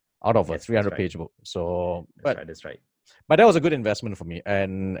out of a Yes, that's 300 right. page book. So That's right. That's right. but that was a good investment for me.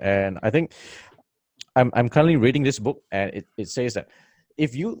 And I think I'm currently reading this book, and it says that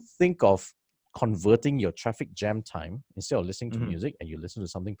if you think of converting your traffic jam time instead of listening to Mhm. music, and you listen to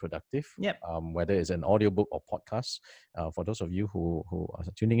something productive, Yep. whether it's an audiobook or podcast, for those of you who are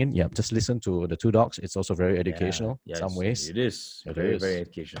tuning in, yeah, just listen to the Two Dogs. It's also very Yeah. educational in some Yes, ways. it is It very, very is.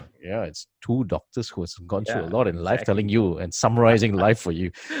 educational. Yeah, it's two doctors who has gone through a Yeah, lot in life telling exactly. you and summarizing life for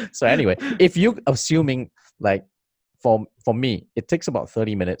you. So anyway, if you assuming like for me, it takes about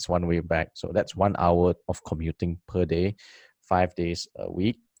 30 minutes one way back. So that's 1 hour of commuting per day, 5 days a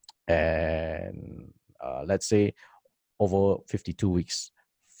week. And let's say over 52 weeks,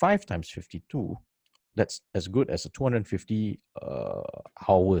 5 times 52, that's as good as a 250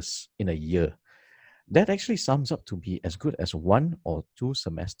 hours in a year. That actually sums up to be as good as 1 or 2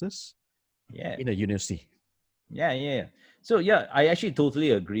 semesters Yeah. in a university. Yeah, yeah, yeah. So yeah, I actually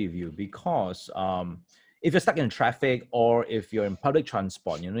totally agree with you because if you're stuck in traffic or if you're in public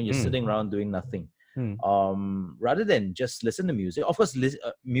transport, you're sitting Mm, around doing nothing. mm. Rather than just listen to music, of course,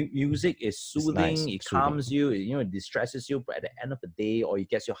 music is It's nice, soothing, it soothing. calms you, it distresses you. But at the end of the day, or it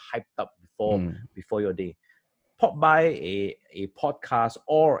gets you hyped up Mm, before your day, pop by a podcast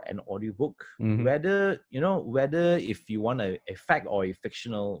or an audiobook, mm-hmm, whether if you want a fact or a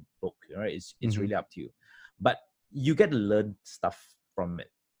fictional book, it's mm-hmm, really up to you. But you get to learn stuff from it.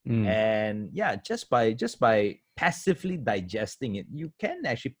 mm. And yeah, just by passively digesting it, you can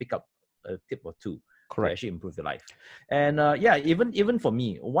actually pick up a tip or two to Correct. actually improve your life. And yeah, even for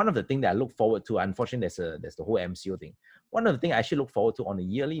me, one of the things that I look forward to, unfortunately, there's the whole MCO thing. One of the things I actually look forward to on a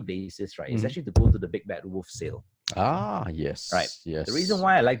yearly basis, right, is Mm-hmm. actually to go to the Big Bad Wolf sale. Ah, Right. yes, The reason yes.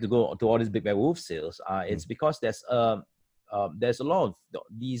 why I like to go to all these Big Bad Wolf sales, Mm. it's because there's a lot of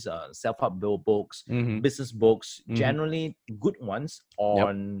these self-help books, Mm-hmm, business books, mm-hmm. generally good ones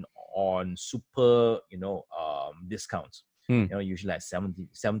Yep. on super discounts. Mm, Usually like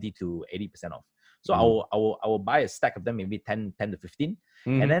 70 to 80% off. So I mm, will, I will I will buy a stack of them, maybe 10 to 15,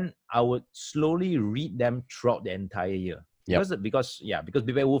 and mm-hmm. then I would slowly read them throughout the entire year. Yep. Because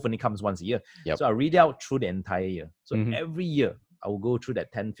Big Bad Wolf only comes once a year. Yep. So I read out through the entire year. So Mm-hmm, every year I will go through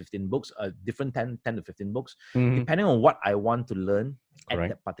that 10, 15 books, different 10 to 15 books, mm-hmm. depending on what I want to learn at Correct.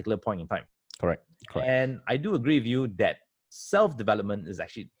 that particular point in time. Correct. Correct. And I do agree with you that self-development is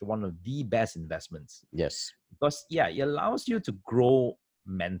actually one of the best investments Yes. because yeah, it allows you to grow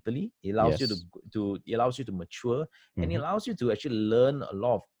mentally. It allows you to Yes. it allows you to mature, and it Mhm. allows you to actually learn a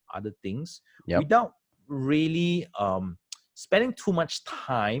lot of other things Yep. without really spending too much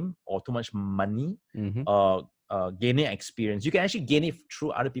time or too much money Mhm. gaining experience. You can actually gain it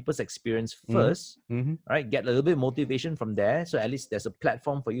through other people's experience Mhm. first, Mhm. right? Get a little bit of motivation from there. So at least there's a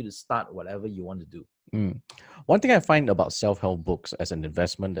platform for you to start whatever you want to do. Mm. One thing I find about self-help books as an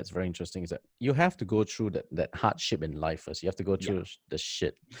investment that's very interesting is that you have to go through that hardship in life first. You have to go Yeah. through the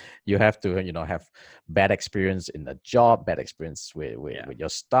shit. You have to, have bad experience in the job, bad experience Yeah. with your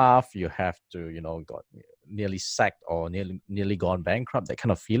staff. You have to, got nearly sacked or nearly gone bankrupt, that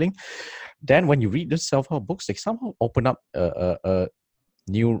kind of feeling. Then when you read the self-help books, they somehow open up a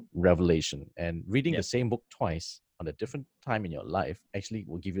new revelation, and reading the Yep. same book twice on a different time in your life actually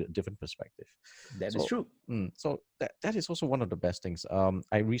will give you a different perspective. That is So true. so that is also one of the best things.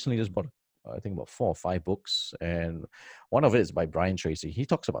 I recently just bought I think about 4 or 5 books, and one of it is by Brian Tracy. He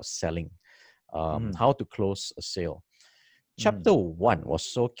talks about selling, Mm-hmm. how to close a sale. Mm-hmm. Chapter 1 was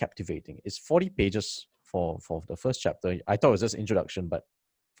so captivating. It's 40 pages for the first chapter. I thought it was just introduction, but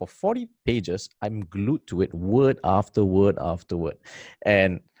for 40 pages, I'm glued to it, word after word after word.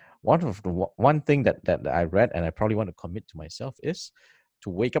 And one thing that I read, and I probably want to commit to myself, is to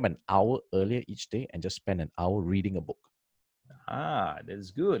wake up an hour earlier each day and just spend an hour reading a book.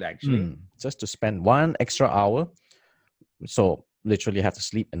 That's good actually. Just to spend 1 extra hour. So literally have to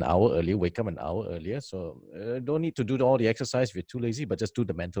sleep an hour earlier, wake up an hour earlier. So don't need to do all the exercise if you're too lazy, but just do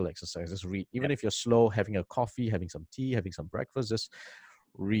the mental exercise. Just read. Even Yep. if you're slow, having a coffee, having some tea, having some breakfast, just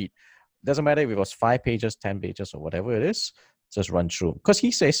read. Doesn't matter if it was 5 pages, 10 pages, or whatever it is, just run through. Because he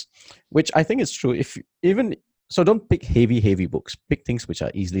says, which I think is true, if even so, don't pick heavy books. Pick things which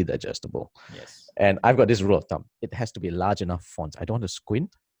are easily digestible. Yes. And I've got this rule of thumb: it has to be large enough fonts. I don't want to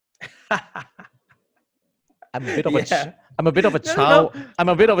squint. I'm a bit of a Yeah. I'm a bit of a No, no, no. child. I'm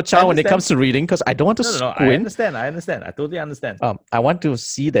a bit of a I child when it understand. comes to reading because I don't want to No, no, no. I squint. understand. I understand. I totally understand. I want to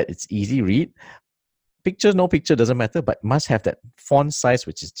see that it's easy read. Picture, no picture doesn't matter, but must have that font size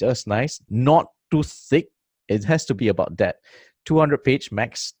which is just nice, not too thick. It has to be about that 200-page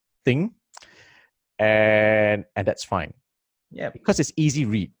max thing, and that's fine Yeah. because it's easy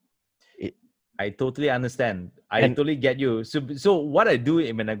read. It, I totally understand. I and totally get you. So what I do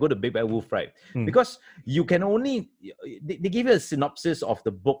when I go to Big Bad Wolf, right? mm, Because you can only they give you a synopsis of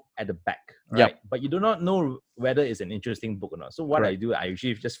the book at the back, right? yep, But you do not know whether it's an interesting book or not. So what I correct. do, I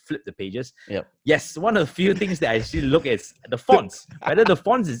usually just flip the pages. Yep. Yes, one of the few things that I actually look at is the fonts, whether the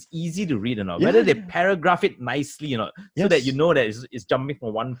fonts is easy to read or not, whether Yeah, they yeah. paragraph it nicely or not, so that you Yes. know that it's jumping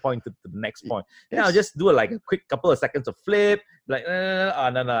from one point to the next point. Then I'll Yes. just do like a quick couple of seconds of flip, like, no,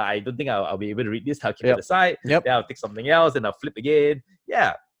 I don't think I'll be able to read this. I'll keep it Yep. aside. Yep. Then I'll take something else and I'll flip again.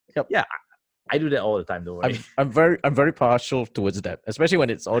 Yeah. Yep. Yeah. I do that all the time. Don't worry. I'm very partial towards that, especially when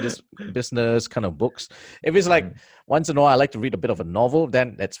it's all this business kind of books. If it's like once in a while I like to read a bit of a novel,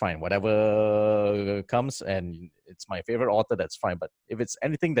 then that's fine. Whatever comes and it's my favorite author, that's fine. But if it's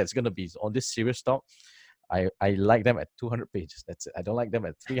anything that's gonna be on this serious talk, I like them at 200 pages. That's it. I don't like them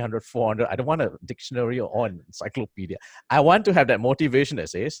at 300, 400. I don't want a dictionary or an encyclopedia. I want to have that motivation that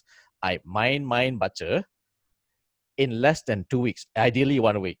says, I mine butcher in less than 2 weeks. Ideally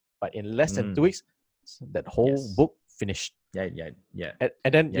 1 week, but in less than 2 weeks, that whole Yes. book finished. Yeah.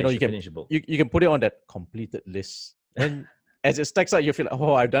 And then Yeah, you you should can finish the book. you can put it on that completed list. And as it stacks up, you feel like,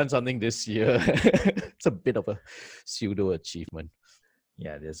 oh, I've done something this year. It's a bit of a pseudo achievement.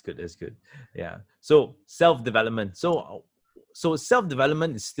 Yeah, that's good. That's good. Yeah. So self-development. So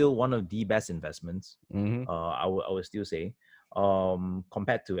self-development is still one of the best investments. Mm-hmm. I would still say,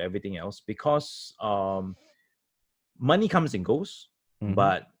 compared to everything else, because money comes and goes, Mm-hmm.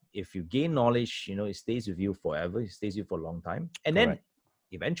 but if you gain knowledge, it stays with you forever. It stays with you for a long time, and then Correct.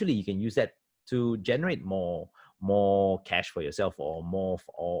 eventually you can use that to generate more cash for yourself, or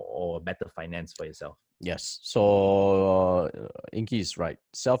or better finance for yourself. Yes. So Inky is right.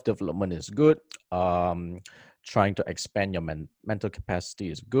 Self-development is good. Trying to expand your mental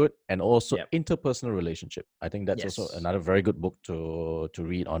capacity is good, and also Yep. interpersonal relationship. I think that's also Yes. another very good book to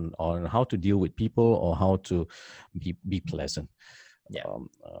read on how to deal with people or how to be pleasant. Yeah.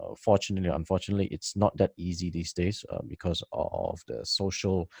 Fortunately, unfortunately, it's not that easy these days because of the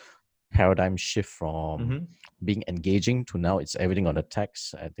social paradigm shift from Mm-hmm. being engaging to now it's everything on a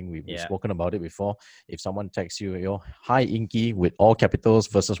text. I think we've Yeah. spoken about it before. If someone texts you, hi Inky with all capitals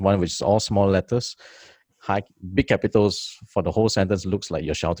versus one which is all small letters, high big capitals for the whole sentence looks like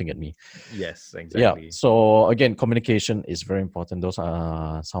you're shouting at me. Yes. Yeah. Exactly. So again, communication is very important. Those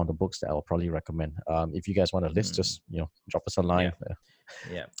are some of the books that I'll probably recommend. If you guys want a list, just drop us a line. Yeah.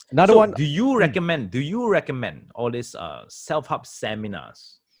 Yeah. Another So one. do you recommend all these self-help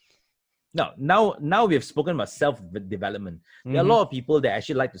seminars? Now we have spoken about self-development. There are a lot of people that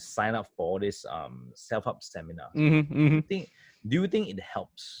actually like to sign up for this self-help seminars. Do you think it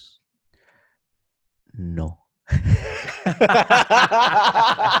helps? No.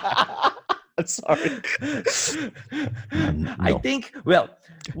 Sorry. I think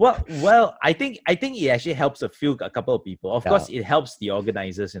I think it actually helps a couple of people. Of course, it helps the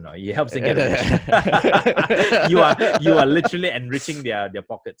organizers. It helps them get rich. you are literally enriching their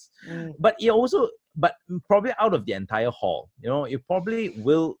pockets. But but probably out of the entire hall, it probably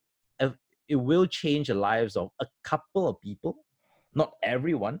will change the lives of a couple of people, not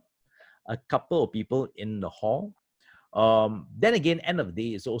everyone, a couple of people in the hall. Then again, end of the day,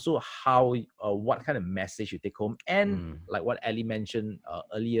 it's also how what kind of message you take home, and like what Ali mentioned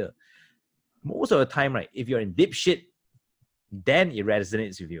earlier, most of the time, right, if you're in deep shit, then it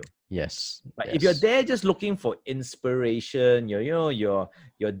resonates with you. Yes. But if you're there just looking for inspiration, you're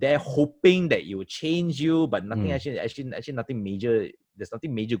there hoping that it will change you, but nothing actually nothing major. There's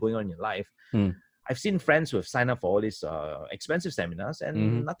nothing major going on in your life. I've seen friends who have signed up for all these expensive seminars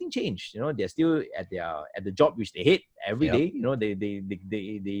and nothing changed. They're still at the job which they hate every day.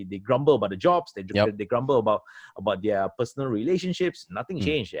 They grumble about the jobs. They grumble about their personal relationships. Nothing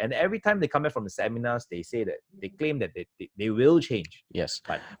changed. And every time they come back from the seminars, they say that they claim that they will change. Yes,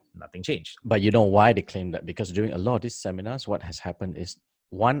 but nothing changed. But you know why they claim that? Because during a lot of these seminars, what has happened is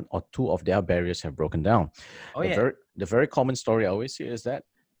one or two of their barriers have broken down. The very common story I always hear is that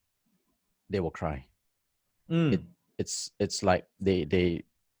they will cry. It's like the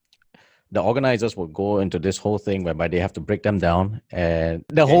organizers will go into this whole thing whereby they have to break them down, and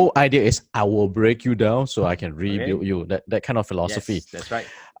the whole idea is I will break you down so I can rebuild you. That kind of philosophy. Yes, that's right.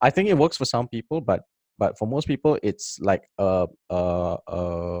 I think it works for some people, but for most people, it's like a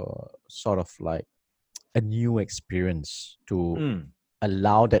sort of like a new experience to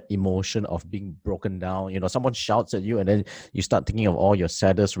allow that emotion of being broken down. Someone shouts at you and then you start thinking of all your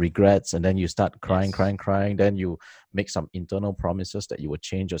saddest regrets, and then you start crying. Then you make some internal promises that you will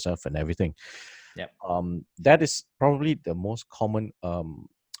change yourself and everything. That is probably the most common,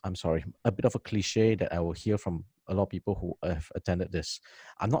 I'm sorry, a bit of a cliche that I will hear from a lot of people who have attended this.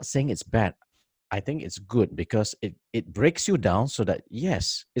 I'm not saying it's bad. I think it's good because it breaks you down so that,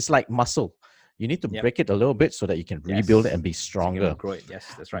 yes, it's like muscle. You need to break it a little bit so that you can rebuild it and be stronger. Grow it.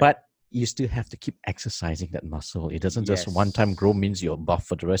 Yes, that's right. But you still have to keep exercising that muscle. It doesn't just one time grow means you're buff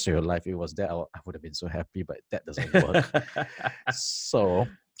for the rest of your life. If it was that, I would have been so happy, but that doesn't work.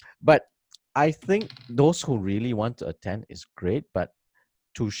 But I think those who really want to attend is great, but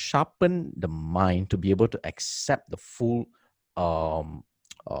to sharpen the mind, to be able to accept the full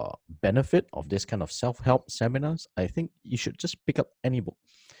benefit of this kind of self-help seminars, I think you should just pick up any book.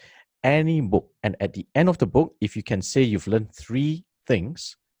 And at the end of the book, if you can say you've learned 3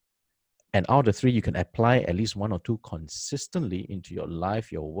 things, and out of the 3 you can apply at least 1 or 2 consistently into your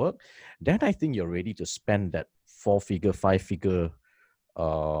life, your work, then I think you're ready to spend that 4-figure, 5-figure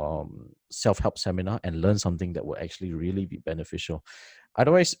self-help seminar and learn something that will actually really be beneficial.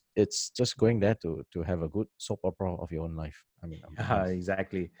 Otherwise, it's just going there to have a good soap opera of your own life. I mean,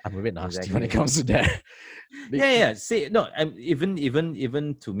 exactly. I'm a bit nasty when it comes to that. See, no,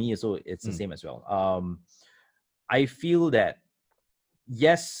 even to me, so it's the same as well. I feel that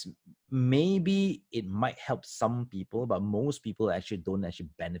yes, maybe it might help some people, but most people actually don't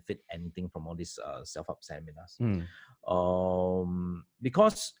benefit anything from all these self-help seminars.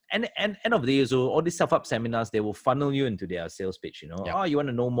 Because and end of the day, so all these self-help seminars, they will funnel you into their sales pitch. Oh, you want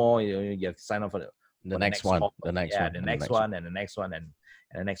to know more? You have to sign up for the next one, the next one, and the next one, and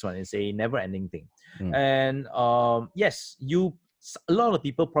the next one. It's a never-ending thing. And yes, a lot of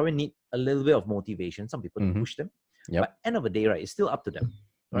people probably need a little bit of motivation. Some people to push them. But end of the day, right, it's still up to them.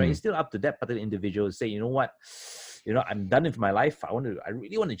 Right, it's still up to that particular individual to say, you know what, I'm done with my life. I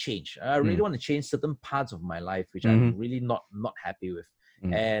really want to change. I really want to change certain parts of my life which I'm really not happy with.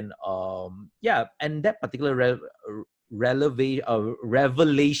 And and that particular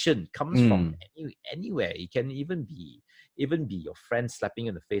revelation comes from anywhere. It can even be your friend slapping you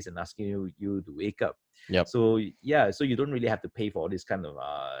in the face and asking you to wake up. So you don't really have to pay for all these kind of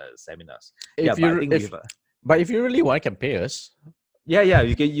seminars. But if you really want, you can pay us. You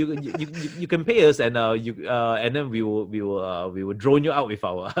can pay us, and and then we will drone you out with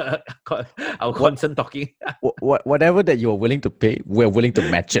our our constant talking. Whatever that you're willing to pay, we're willing to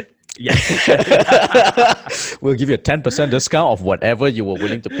match it. Yes. We'll give you a 10% discount of whatever you were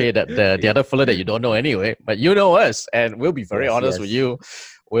willing to pay that the other fellow that you don't know anyway, but you know us, and we'll be very honest with you.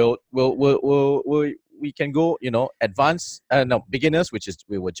 We can go, advanced, beginners, which is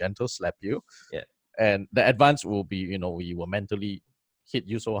we will gentle slap you. And the advanced will be, we will mentally hit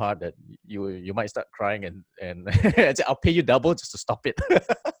you so hard that you might start crying and and say, I'll pay you double just to stop it.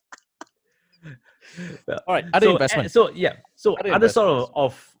 All right, other investment. So yeah, so Other other sort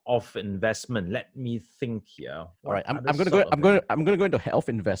investments. of investment. Let me think here. All What right, other I'm gonna sort go. of in- I'm gonna go into health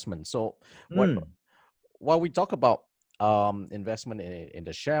investment. So what? Mm, While we talk about investment in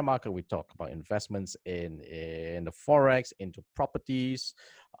the share market, we talk about investments in the forex, into properties.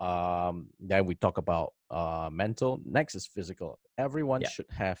 Then we talk about mental. Next is physical. Everyone yeah, should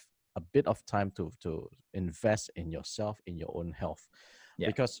have a bit of time to invest in yourself, in your own health, yeah,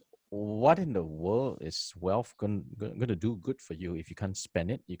 because what in the world is wealth going to do good for you if you can't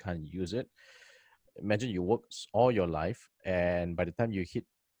spend it, you can't use it? Imagine you work all your life, and by the time you hit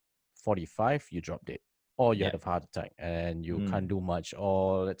 45, you drop dead, or you yeah. had a heart attack and you can't Mm, do much,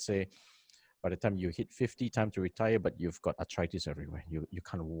 or let's say by the time you hit 50, time to retire, but you've got arthritis everywhere. You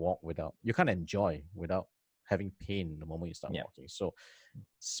can't walk without, you can't enjoy without having pain the moment you start yeah. walking. So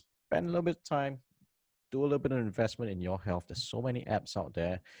spend a little bit of time, do a little bit of investment in your health. There's so many apps out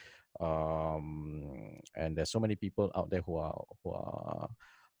there, and there's so many people out there who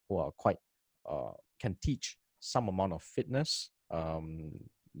are quite can teach some amount of fitness.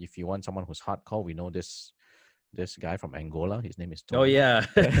 If you want someone who's hardcore, we know this guy from Angola. His name is Oh Tony. yeah.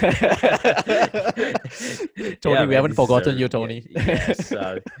 Yeah, Tony, we man. haven't This is forgotten a you, yeah, Tony. yes,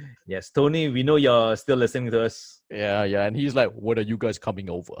 yes, Tony. We know you're still listening to us. Yeah, yeah. And he's like, "When are you guys coming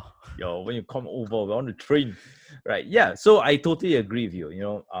over?" Yo, when you come over, we want to train, right? Yeah. So I totally agree with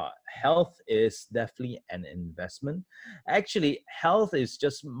you. Health is definitely an investment. Actually, health is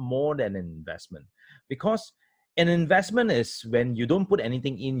just more than an investment, because an investment is when you don't put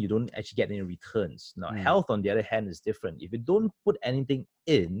anything in, you don't actually get any returns. Now, Mm. health, on the other hand, is different. If you don't put anything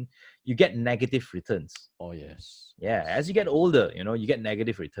in, you get negative returns. Oh yes, Yeah, yes. as you get older, you get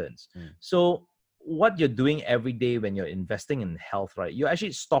negative returns. Mm. So what you're doing every day when you're investing in health, right? You're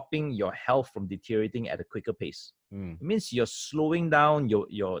actually stopping your health from deteriorating at a quicker pace. Mm. It means you're slowing down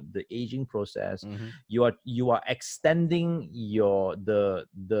the aging process. Mm-hmm. You are extending your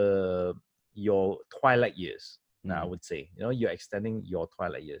twilight years. Now I Mm. would say, you're extending your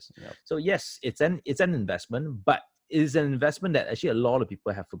twilight years. Yep. So yes, it's an investment, but it is an investment that actually a lot of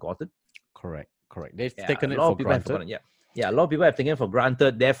people have forgotten. Correct. Correct. They've Yeah, a taken it lot for of people have granted. forgotten. Yeah, yeah, a lot of people have taken it for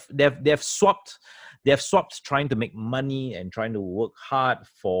granted. They've swapped trying to make money and trying to work hard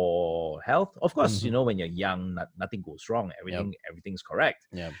for health. Of course, Mm-hmm. when you're young, nothing goes wrong. Yep. Everything's correct.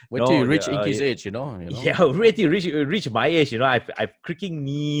 Yeah. Wait till you reach Inky's age, you know. Yeah, already reach my age. I've creaking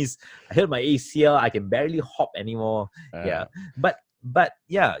knees. I hurt my ACL. I can barely hop anymore. Uh, Yeah, but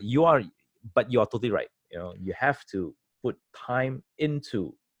yeah, but you are totally right. You have to put time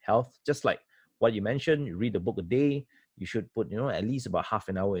into health, just like what you mentioned. You read a book a day. You should put at least about half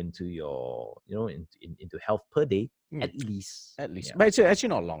an hour into your into health per day, mm, at least. at least, Yeah, but it's actually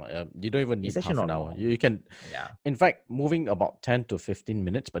not long. You don't even it's need actually half an not hour. long. You can, Yeah. in fact, moving about 10 to 15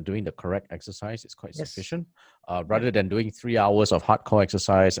 minutes, but doing the correct exercise is quite Yes. sufficient. Yeah. Rather than doing 3 hours of hardcore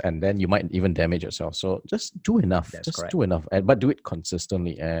exercise, and then you might even damage yourself. So just do enough. That's Just correct. do enough, but do it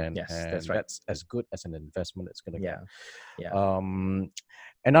consistently, and Yes, that's right. that's as good as an investment it's gonna Yeah. get. Yeah.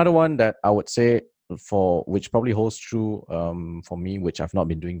 Another one that I would say, for which probably holds true for me, which I've not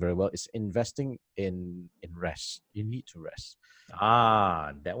been doing very well, is investing in rest. You need to rest.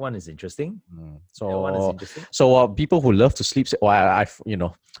 That one is interesting. Mm. That one is So interesting. people who love to sleep say, "Oh, I've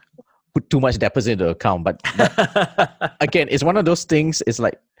put too much deposit into the account," but again, it's one of those things. It's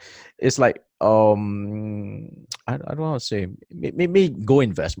like I don't want to say, maybe go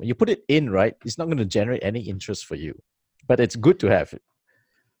investment. You put it in, right? It's not going to generate any interest for you, but it's good to have it.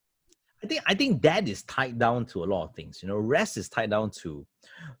 I think that is tied down to a lot of things. Rest is tied down to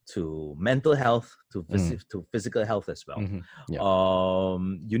mental health, to physical health as well. Mm-hmm. Yeah.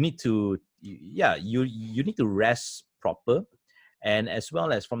 You need to you need to rest proper, and as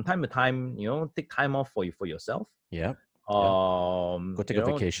well as from time to time, take time off for yourself. Yeah. Go take a You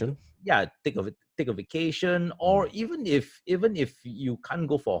know, vacation. yeah, take a vacation, or even if you can't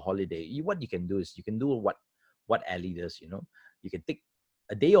go for a holiday, what you can do is you can do what Ali does. You can take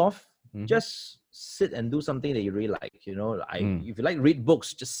a day off, Mhm. just sit and do something that you really like. Mm. If you like read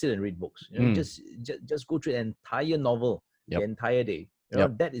books, just sit and read books. Just go through an entire novel the Yep. entire day.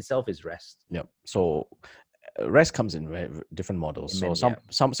 Yep. That itself is rest. Yep. So rest comes in different models. So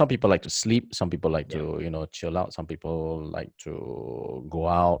some people like to sleep, some people like to chill out, some people like to go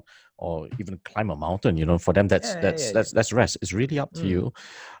out or even climb a mountain. For them that's rest. It's really up to you.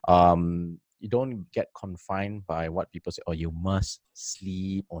 You don't get confined by what people say, "Oh, you must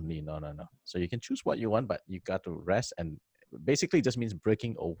sleep only." No. So you can choose what you want, but you got to rest, and basically it just means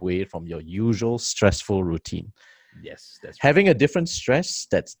breaking away from your usual stressful routine. Yes, that's true. Having a different stress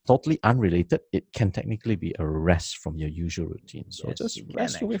that's totally unrelated, it can technically be a rest from your usual routine. So Yes, just it can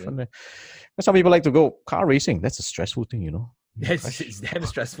rest away from actually. the. Some people like to go car racing. That's a stressful thing, you know. Yes, Crash. it's damn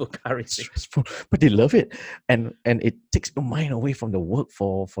stressful car It's racing. stressful, but they love it, and it takes your mind away from the work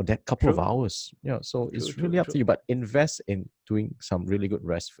for that couple of True, hours. You know, so true, it's true, really up to true. you. But invest in doing some really good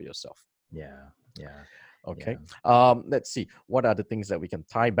rest for yourself. Yeah, yeah, Okay. yeah. Let's see. What are the things that we can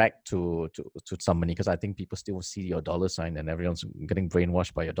tie back to some money? Because I think people still see your dollar sign, and everyone's getting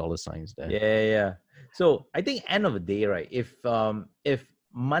brainwashed by your dollar signs there. Yeah, yeah. So I think end of the day, right? If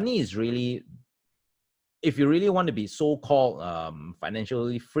money is really, if you really want to be so-called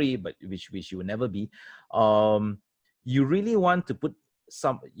financially free, but which you will never be, you really want to put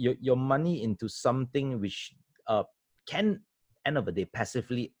your money into something which can end of the day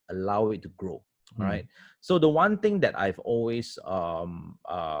passively allow it to grow. All right. So the one thing that I've always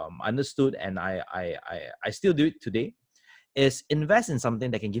understood, and I still do it today, is invest in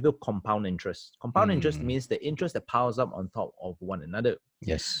something that can give you compound interest. Compound interest means the interest that piles up on top of one another.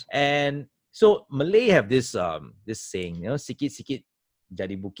 Yes. And so Malay have this saying, sikit-sikit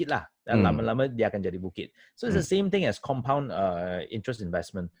jadi bukit lah. Dan lama-lama dia akan jadi bukit. So it's the same thing as compound interest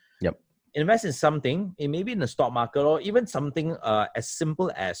investment. Yep. Invest in something, it may be in the stock market, or even something as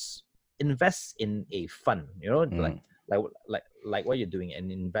simple as invest in a fund, like what you're doing, an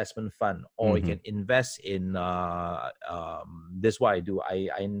investment fund, or you can invest in this. What I do, I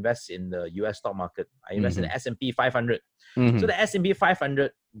invest in the US stock market. I invest in the S&P 500. So the S&P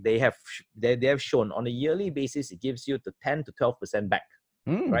 500, they have shown on a yearly basis, it gives you the 10 to 12% back,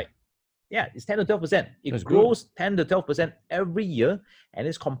 right? Yeah, it's 10 to 12%. It That's grows 10 to 12% every year, and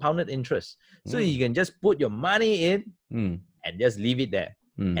it's compounded interest. So you can just put your money in and just leave it there.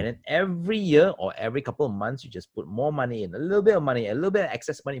 And then every year or every couple of months, you just put more money in, a little bit of money, a little bit of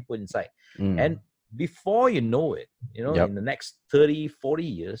excess money put inside. And before you know it, in the next 30, 40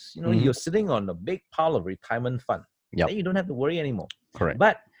 years, you're sitting on a big pile of retirement fund. Then you don't have to worry anymore. Correct.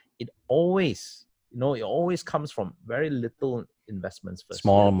 But it always, it always comes from very little investments first.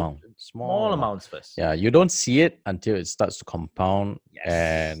 Small amounts first. Yeah, you don't see it until it starts to compound.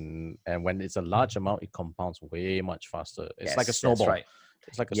 Yes. And when it's a large amount, it compounds way much faster. It's like a Yes, snowball. that's right.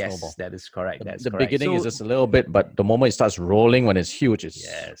 It's like a Yes, snowball. that is correct. That's The correct. beginning is So, just a little bit, but the moment it starts rolling, when it's huge, it's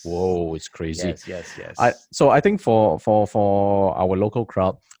yes. whoa, it's crazy. Yes. So I think for our local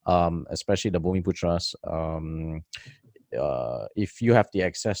crowd, especially the Bumi Putras, if you have the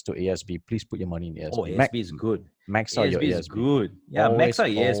access to ASB, please put your money in ASB. Oh, ASB is good. Max out your ASB ASB. is good. Yeah, always, max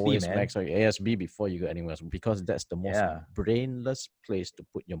out your ASB, always man. max out your ASB before you go anywhere else, because that's the most brainless place to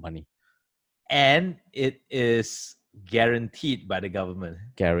put your money. And it is guaranteed by the government.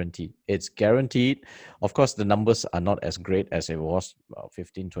 Guaranteed. It's guaranteed. Of course, the numbers are not as great as it was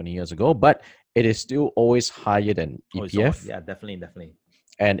 15, 20 years ago, but it is still always higher than EPF. Yeah, definitely.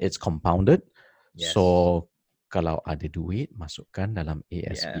 And it's compounded. Yes. So, kalau ada duit, masukkan dalam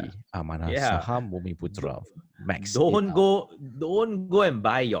ASB. Amanah Saham Bumi Putra. Max. Don't go and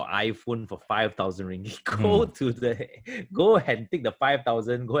buy your iPhone for 5,000 ringgit. Go and take the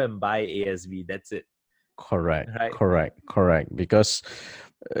 5,000, go and buy ASB. That's it. Correct. Right? Correct. Because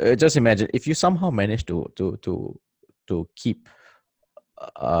just imagine if you somehow manage to keep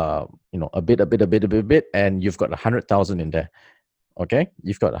a bit, and you've got 100,000 in there. Okay,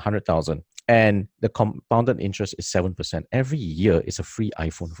 you've got 100,000, and the compounded interest is 7%. Every year is a free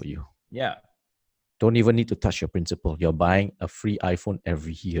iPhone for you. Yeah. Don't even need to touch your principal. You're buying a free iPhone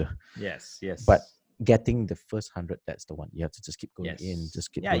every year. Yes. But getting the first 100, that's the one. You have to just keep going in,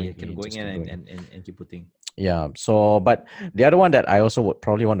 just keep going in. Yeah, you can go in and keep putting. Yeah. So, but the other one that I also would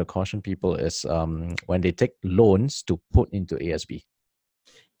probably want to caution people is when they take loans to put into ASB.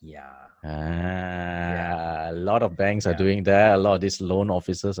 Yeah. A lot of banks are doing that. A lot of these loan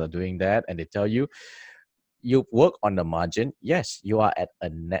officers are doing that, and they tell you, you work on the margin. Yes, you are at a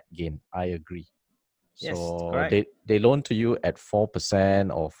net gain. I agree. So they loan to you at 4%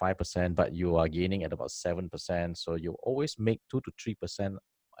 or 5%, but you are gaining at about 7%. So you always make 2 to 3%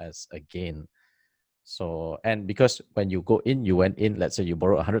 as a gain. So, and because when you go in, you went in, let's say you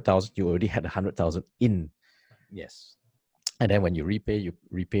borrow 100,000, you already had 100,000 in. Yes. And then when you repay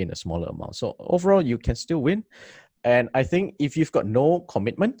in a smaller amount. So overall, you can still win. And I think if you've got no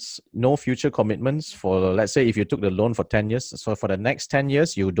future commitments for, let's say, if you took the loan for 10 years, so for the next 10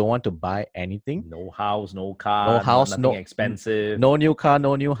 years, you don't want to buy anything. No house, no car, nothing expensive. No new car,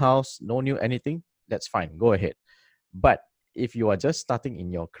 no new house, no new anything. That's fine. Go ahead. But if you are just starting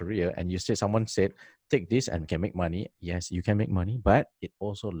in your career and someone said, take this and can make money. Yes, you can make money, but it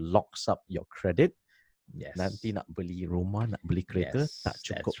also locks up your credit. Yes. Nanti nak beli rumah, nak beli kereta, tak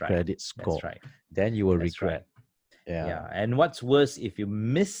cukup credit score. That's right. Then you will regret. Yeah. And what's worse, if you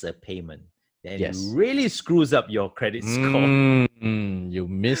miss a payment, then Yes. it really screws up your credit score. You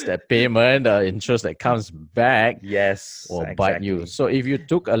miss that payment, the interest that comes back Yes, will exactly. bite you. So if you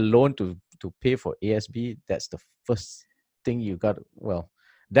took a loan to pay for ASB, that's the first thing you got. Well,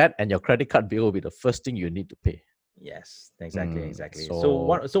 that and your credit card bill will be the first thing you need to pay. Yes, exactly.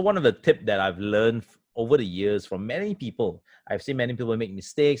 So So one of the tip that I've learned over the years from many people, I've seen many people make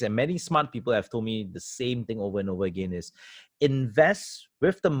mistakes, and many smart people have told me the same thing over and over again: is invest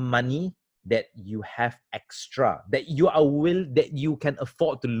with the money that you have extra, that you can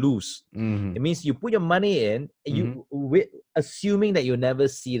afford to lose. mhm, It means you put your money in, assuming that you'll never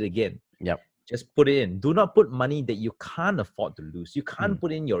see it again. yep. Just put it in. Do not put money that you can't afford to lose. You can't Mm.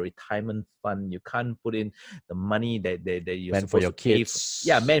 put in your retirement fund. You can't put in the money that you're Meant for supposed your to pay for. kids.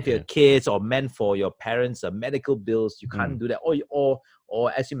 Yeah, meant for your kids or meant for your parents' medical bills. You can't do that.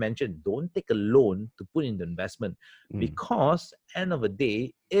 Or as you mentioned, don't take a loan to put in the investment, because end of the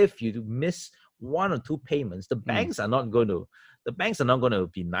day, if you miss one or two payments, the banks are not going to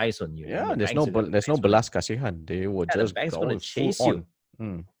be nice on you. Yeah, And there's no balas kasihan. They will just the bank's go going to full chase on.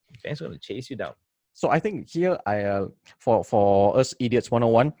 you. The bank's going to chase you down. So I think here for us idiots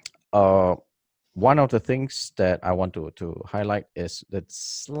 101, one of the things that I want to highlight is the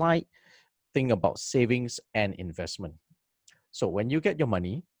slight thing about savings and investment. So when you get your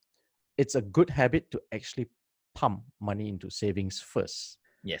money, it's a good habit to actually pump money into savings first.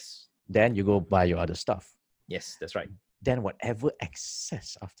 Yes. Then you go buy your other stuff. Yes, that's right. Then whatever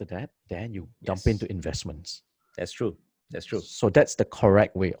excess after that, then you dump into investments. That's true. That's true. So that's the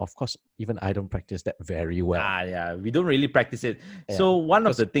correct way. Of course, even I don't practice that very well. Yeah, we don't really practice it. Yeah, so one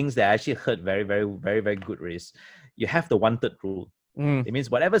of the things that I actually heard very, very, very, very good is you have the 1/3 rule. It means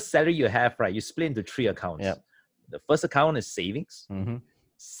whatever salary you have, right, you split into 3 accounts. Yep. The first account is savings. Mm-hmm.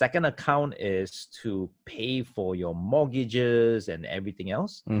 Second account is to pay for your mortgages and everything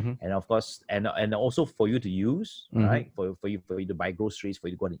else, and of course, and also for you to use, right? For you to buy groceries, for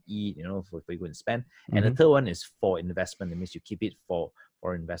you to go and eat, for you to go and spend. And the third one is for investment. That means you keep it for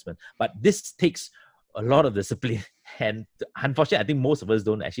investment. But this takes a lot of discipline, and unfortunately, I think most of us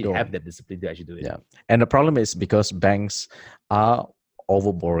don't actually have that discipline to actually do it. Yeah, and the problem is because banks are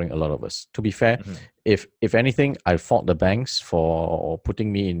overborrowing a lot of us. To be fair, if anything, I fault the banks for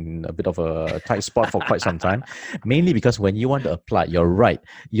putting me in a bit of a tight spot for quite some time. Mainly because when you want to apply, you're right.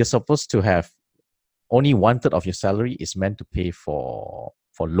 You're supposed to have only 1/3 of your salary is meant to pay for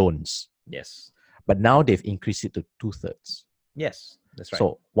loans. Yes. But now they've increased it to 2/3. Yes, that's right.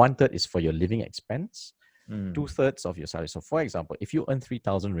 So 1/3 is for your living expense. 2/3 of your salary. So, for example, if you earn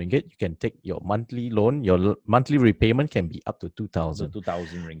 3,000 ringgit, you can take your monthly loan. Your monthly repayment can be up to 2,000.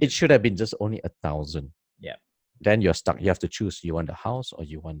 2,000 ringgit. It should have been just only 1,000. Yeah. Then you're stuck. You have to choose. You want the house or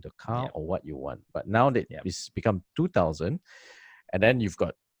you want the car or what you want. But now that it's become 2,000, and then you've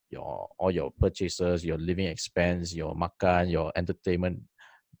got all your purchases, your living expense, your makan, your entertainment.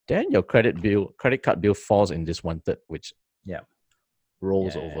 Then your credit card bill falls in this 1/3, which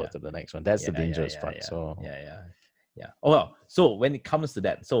rolls over to the next one. That's the dangerous part. So Oh, well, so when it comes to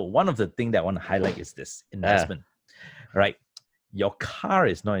that, so one of the things that I want to highlight is this investment, right? Your car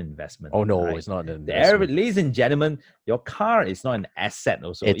is not an investment. Oh no, right? it's not an investment. Ladies and gentlemen, your car is not an asset.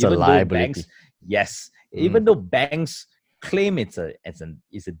 Also, it's a liability. Even though banks claim it's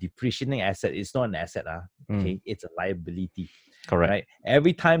a depreciating asset, it's not an asset. Okay, it's a liability. Correct. Right?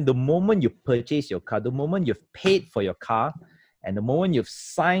 Every time, the moment you purchase your car, the moment you've paid for your car, and the moment you've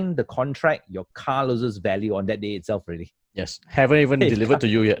signed the contract, your car loses value on that day itself already. Yes. Haven't even delivered to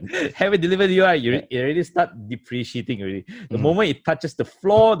you yet. Haven't delivered to you, you already start depreciating already. The moment it touches the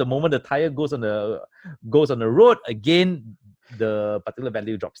floor, the moment the tire goes on the road, again, the particular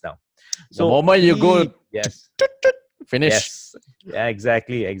value drops down. So the moment you go finish. Yes. Yeah,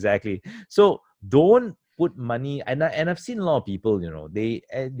 exactly. So don't put money, and I've seen a lot of people, they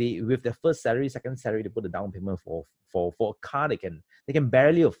with their first salary, second salary, they put a down payment for a car they can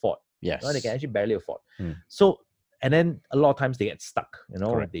barely afford. Yes. They can actually barely afford. So, and then a lot of times they get stuck.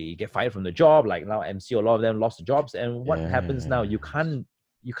 They get fired from the job. Like now, MC, a lot of them lost the jobs. And what happens now? You can't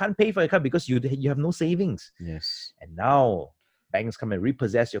pay for your car because you have no savings. Yes. And now banks come and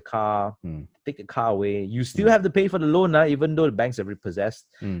repossess your car, take the car away. You still have to pay for the loan now, even though the banks have repossessed.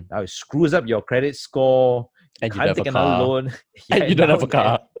 Now it screws up your credit score. You can't take another loan. And you don't have a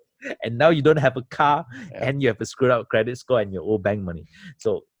car. And now you don't have a car, and you have a screwed up credit score, and you owe bank money.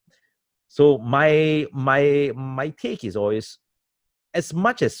 So my take is always, as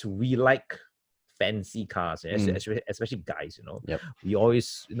much as we like fancy cars, especially guys, we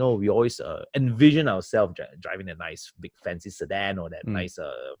always envision ourselves driving a nice big fancy sedan or that nice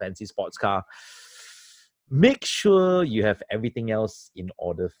fancy sports car. make sure you have everything else in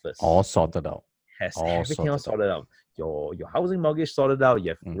order first. All sorted out. Has all everything else sorted sorted out. Your housing mortgage sorted out. You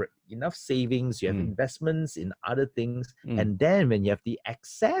have Mm. enough savings. You have investments in other things. Mm. And then when you have the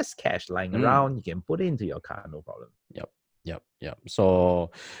excess cash lying around, you can put it into your car, no problem. Yep. So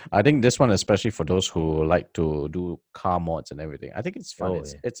I think this one, especially for those who like to do car mods and everything, I think it's fun.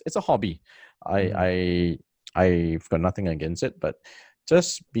 It's a hobby. I've got nothing against it, but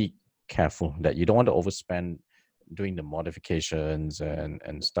just be careful that you don't want to overspend doing the modifications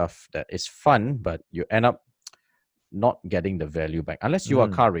and stuff that is fun, but you end up not getting the value back unless you are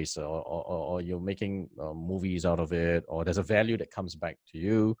a car racer or you're making movies out of it, or there's a value that comes back to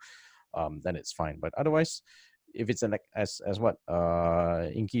you. Then it's fine. But otherwise, if it's as what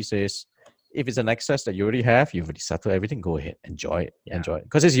Inky says, if it's an excess that you already have, you've already settled everything, go ahead, enjoy it,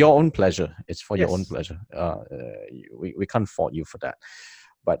 because it's your own pleasure. It's for your own pleasure. We can't fault you for that,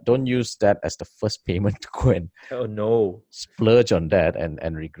 but don't use that as the first payment to go and splurge on that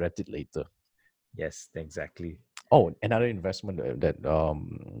and regret it later. Yes, exactly. Oh, another investment that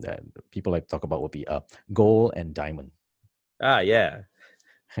people like to talk about would be gold and diamond. Yeah.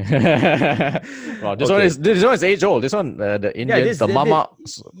 Well, this one is age old. This one, the Indians, the mama.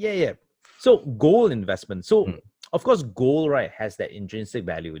 Yeah. So gold investment. So of course, gold, right, has that intrinsic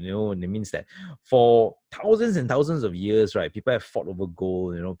value. And it means that for thousands and thousands of years, right, people have fought over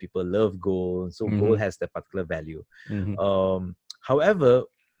gold. People love gold, so gold has that particular value. However,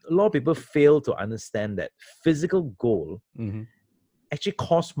 a lot of people fail to understand that physical gold actually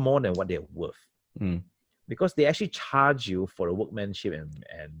costs more than what they're worth. Because they actually charge you for the workmanship and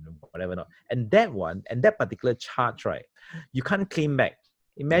whatever not. And that particular charge, right, you can't claim back.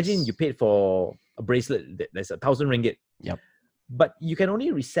 Imagine you paid for a bracelet that's 1,000 ringgit. Yep. But you can only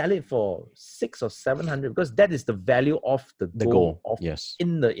resell it for 600 or 700 because that is the value of the gold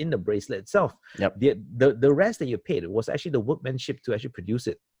in the bracelet itself. Yep. The rest that you paid was actually the workmanship to actually produce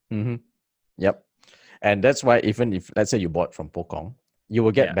it. Yep. And that's why even if, let's say, you bought from Pokong, you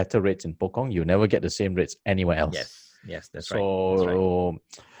will get better rates in Pokong. You never get the same rates anywhere else. Yes, that's right.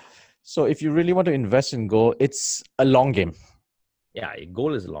 So if you really want to invest in gold, it's a long game. Yeah,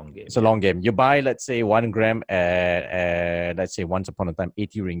 gold is a long game. It's a long game. You buy, let's say, 1 gram at let's say once upon a time,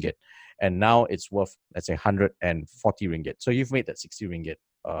 80 ringgit. And now it's worth, let's say, 140 ringgit. So you've made that 60 ringgit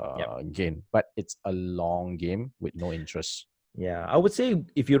gain. But it's a long game with no interest. Yeah, I would say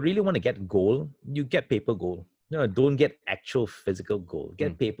if you really want to get gold, you get paper gold. No, don't get actual physical gold.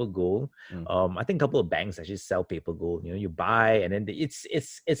 Get paper gold. I think a couple of banks actually sell paper gold. You buy and then it's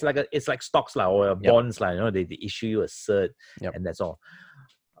like stocks or bonds they issue you a cert and that's all.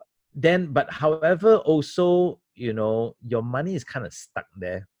 Then, but however, also your money is kind of stuck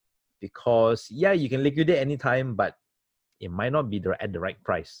there because you can liquidate anytime, but it might not be at the right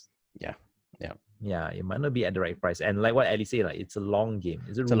price. Yeah, it might not be at the right price. And like what Ali said, it's a long game.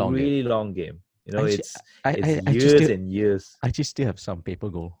 It's a really long game. It's years and years. I just still have some paper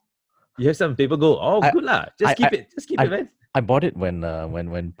gold. You have some paper gold? Oh, good lah. Just keep it. Just keep it, man. I bought it when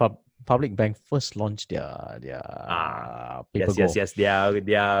Public Bank first launched their paper gold. Yes,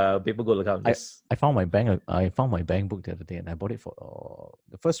 their paper gold account. Yes. I found my bank book the other day, and I bought it for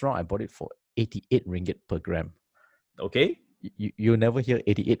the first round. I bought it for 88 ringgit per gram. Okay. You never hear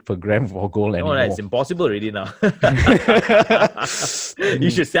 88 per gram for gold anymore. No, it's impossible already now. You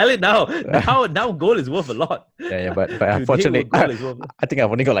should sell it now. Now gold is worth a lot. Yeah, but unfortunately, I think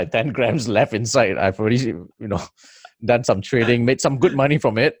I've only got like 10 grams left inside. I've already, done some trading, made some good money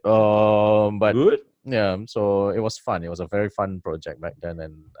from it. But good. Yeah, so it was fun. It was a very fun project back then,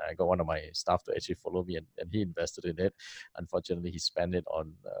 and I got one of my staff to actually follow me, and he invested in it. Unfortunately, he spent it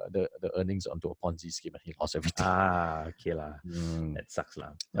on the earnings onto a Ponzi scheme, and he lost everything. Okay lah. That sucks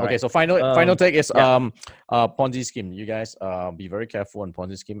lah. Okay, so final take is Ponzi scheme. You guys be very careful on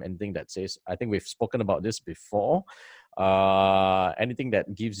Ponzi scheme. Anything that says, I think we've spoken about this before. Anything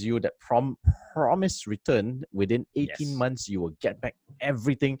that gives you that promised return within 18 months, you will get back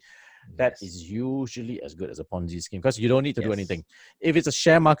everything. That is usually as good as a Ponzi scheme because you don't need to do anything. If it's a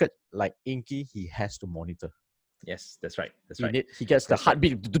share market like Inky, he has to monitor. Yes, that's right. He gets the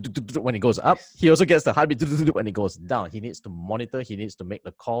heartbeat when it goes up. He also gets the heartbeat when it goes down. He needs to monitor. He needs to make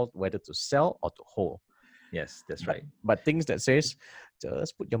the call whether to sell or to hold. Yes, that's right. But things that says,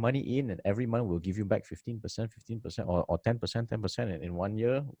 just put your money in and every month we'll give you back 15%, or 10% in 1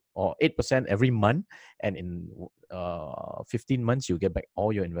 year, or 8% every month. And in 15 months, you'll get back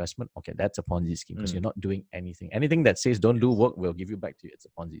all your investment. Okay, that's a Ponzi scheme because you're not doing anything. Anything that says don't do work, we'll give you back to you. It's a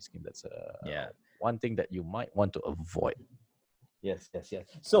Ponzi scheme. That's one thing that you might want to avoid. Yes.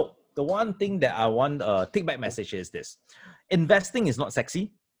 So the one thing that I want take back message is this: investing is not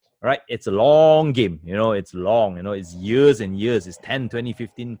sexy. right? It's a long game, it's long, it's years and years. It's 10, 20,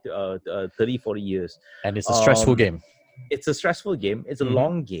 15, 30, 40 years. And it's a stressful game. It's a stressful game. It's a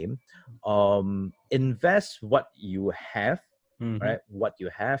long game. Invest what you have, right? What you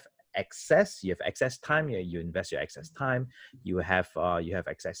have excess. You have excess time. You invest your excess time. You have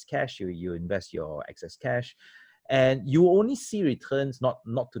excess cash. You invest your excess cash, and you only see returns not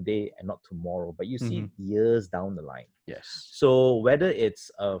today and not tomorrow, but you see years down the line. Yes. So whether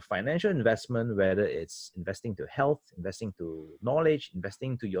it's a financial investment, whether it's investing to health, investing to knowledge,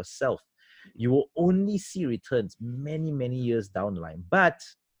 investing to yourself, you will only see returns many, many years down the line. But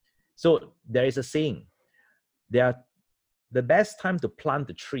so there is a saying, the best time to plant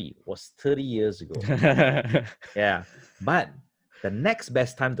a tree was 30 years ago. Yeah. But the next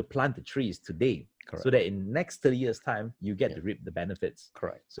best time to plant a tree is today. Correct. So that in the next 30 years' time, you get to reap the benefits.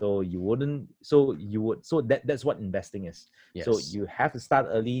 Correct. So that's what investing is. Yes. So you have to start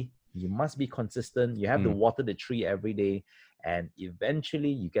early. You must be consistent. You have to water the tree every day. And eventually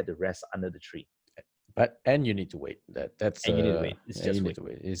you get the rest under the tree. And you need to wait. You need to wait. It's just wait.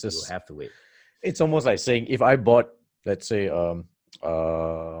 It's just, you have to wait. It's almost like saying, if I bought, let's say,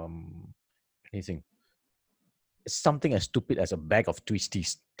 anything, something as stupid as a bag of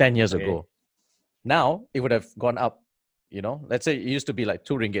twisties 10 years ago. Now it would have gone up. Let's say it used to be like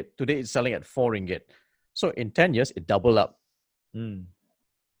 2 ringgit. Today it's selling at 4 ringgit. So in 10 years, it doubled up. Isn't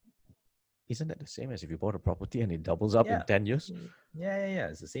that the same as if you bought a property and it doubles up in 10 years? Yeah.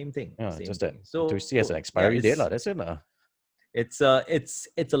 It's the same thing. Just that. So Twisty has an expiry date. That's it. It's a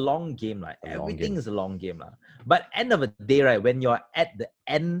long game, right? Everything is a long game, lah. But end of the day, right, when you're at the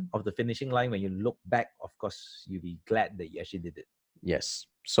end of the finishing line, when you look back, of course, you'll be glad that you actually did it. Yes.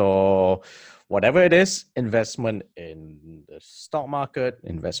 So whatever it is, investment in the stock market,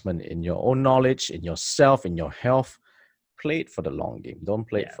 investment in your own knowledge, in yourself, in your health, play it for the long game. Don't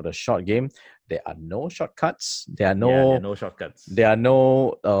play it for the short game. There are no shortcuts. There are no shortcuts. There are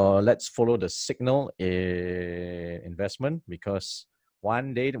no let's follow the signal investment, because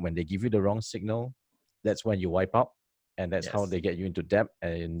one day when they give you the wrong signal, that's when you wipe out, and that's how they get you into debt,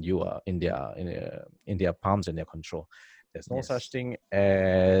 and you are in their palms and their control. There's no such thing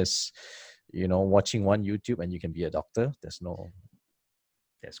as watching one YouTube and you can be a doctor. There's no.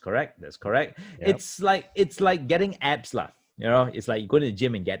 That's correct. Yep. It's like getting abs, lah. It's like you go to the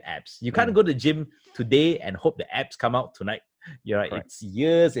gym and get abs. You can't go to the gym today and hope the abs come out tonight. It's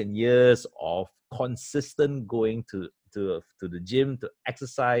years and years of consistent going to the gym, to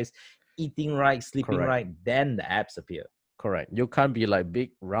exercise, eating right, sleeping right, then the abs appear. Correct. You can't be like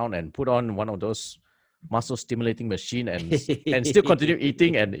big, round, and put on one of those muscle stimulating machine and still continue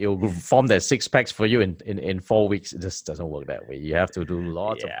eating and it will form that 6 packs for you in 4 weeks. It just doesn't work that way. You have to do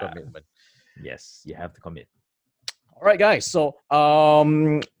lots of commitment. Yes, you have to commit. All right, guys. So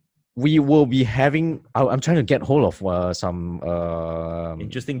we will be having. I'm trying to get hold of some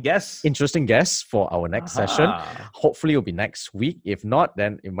interesting guests. Interesting guests for our next session. Hopefully, it'll be next week. If not,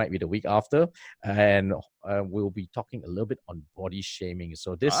 then it might be the week after. And we'll be talking a little bit on body shaming.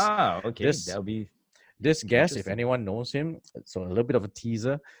 So that'll be. This guest, if anyone knows him, so a little bit of a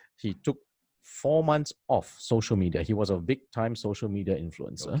teaser. He took 4 months off social media. He was a big-time social media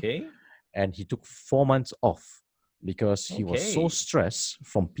influencer. Okay. And he took 4 months off because he was so stressed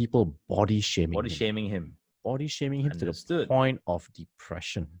from people body shaming him. Body shaming him to the point of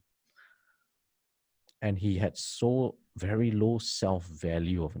depression. And he had so very low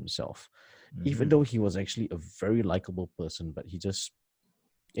self-value of himself. Even though he was actually a very likable person, but he just,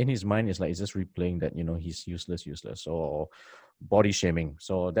 in his mind, it's like he's just replaying that, he's useless, or body shaming.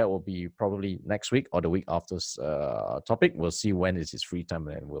 So that will be probably next week or the week after's topic. We'll see when is his free time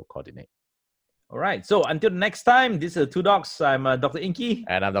and we'll coordinate. All right. So until next time, this is Two Dogs. I'm Dr. Inky.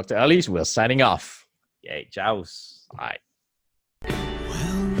 And I'm Dr. Alice. We're signing off. Yay, ciao. All right.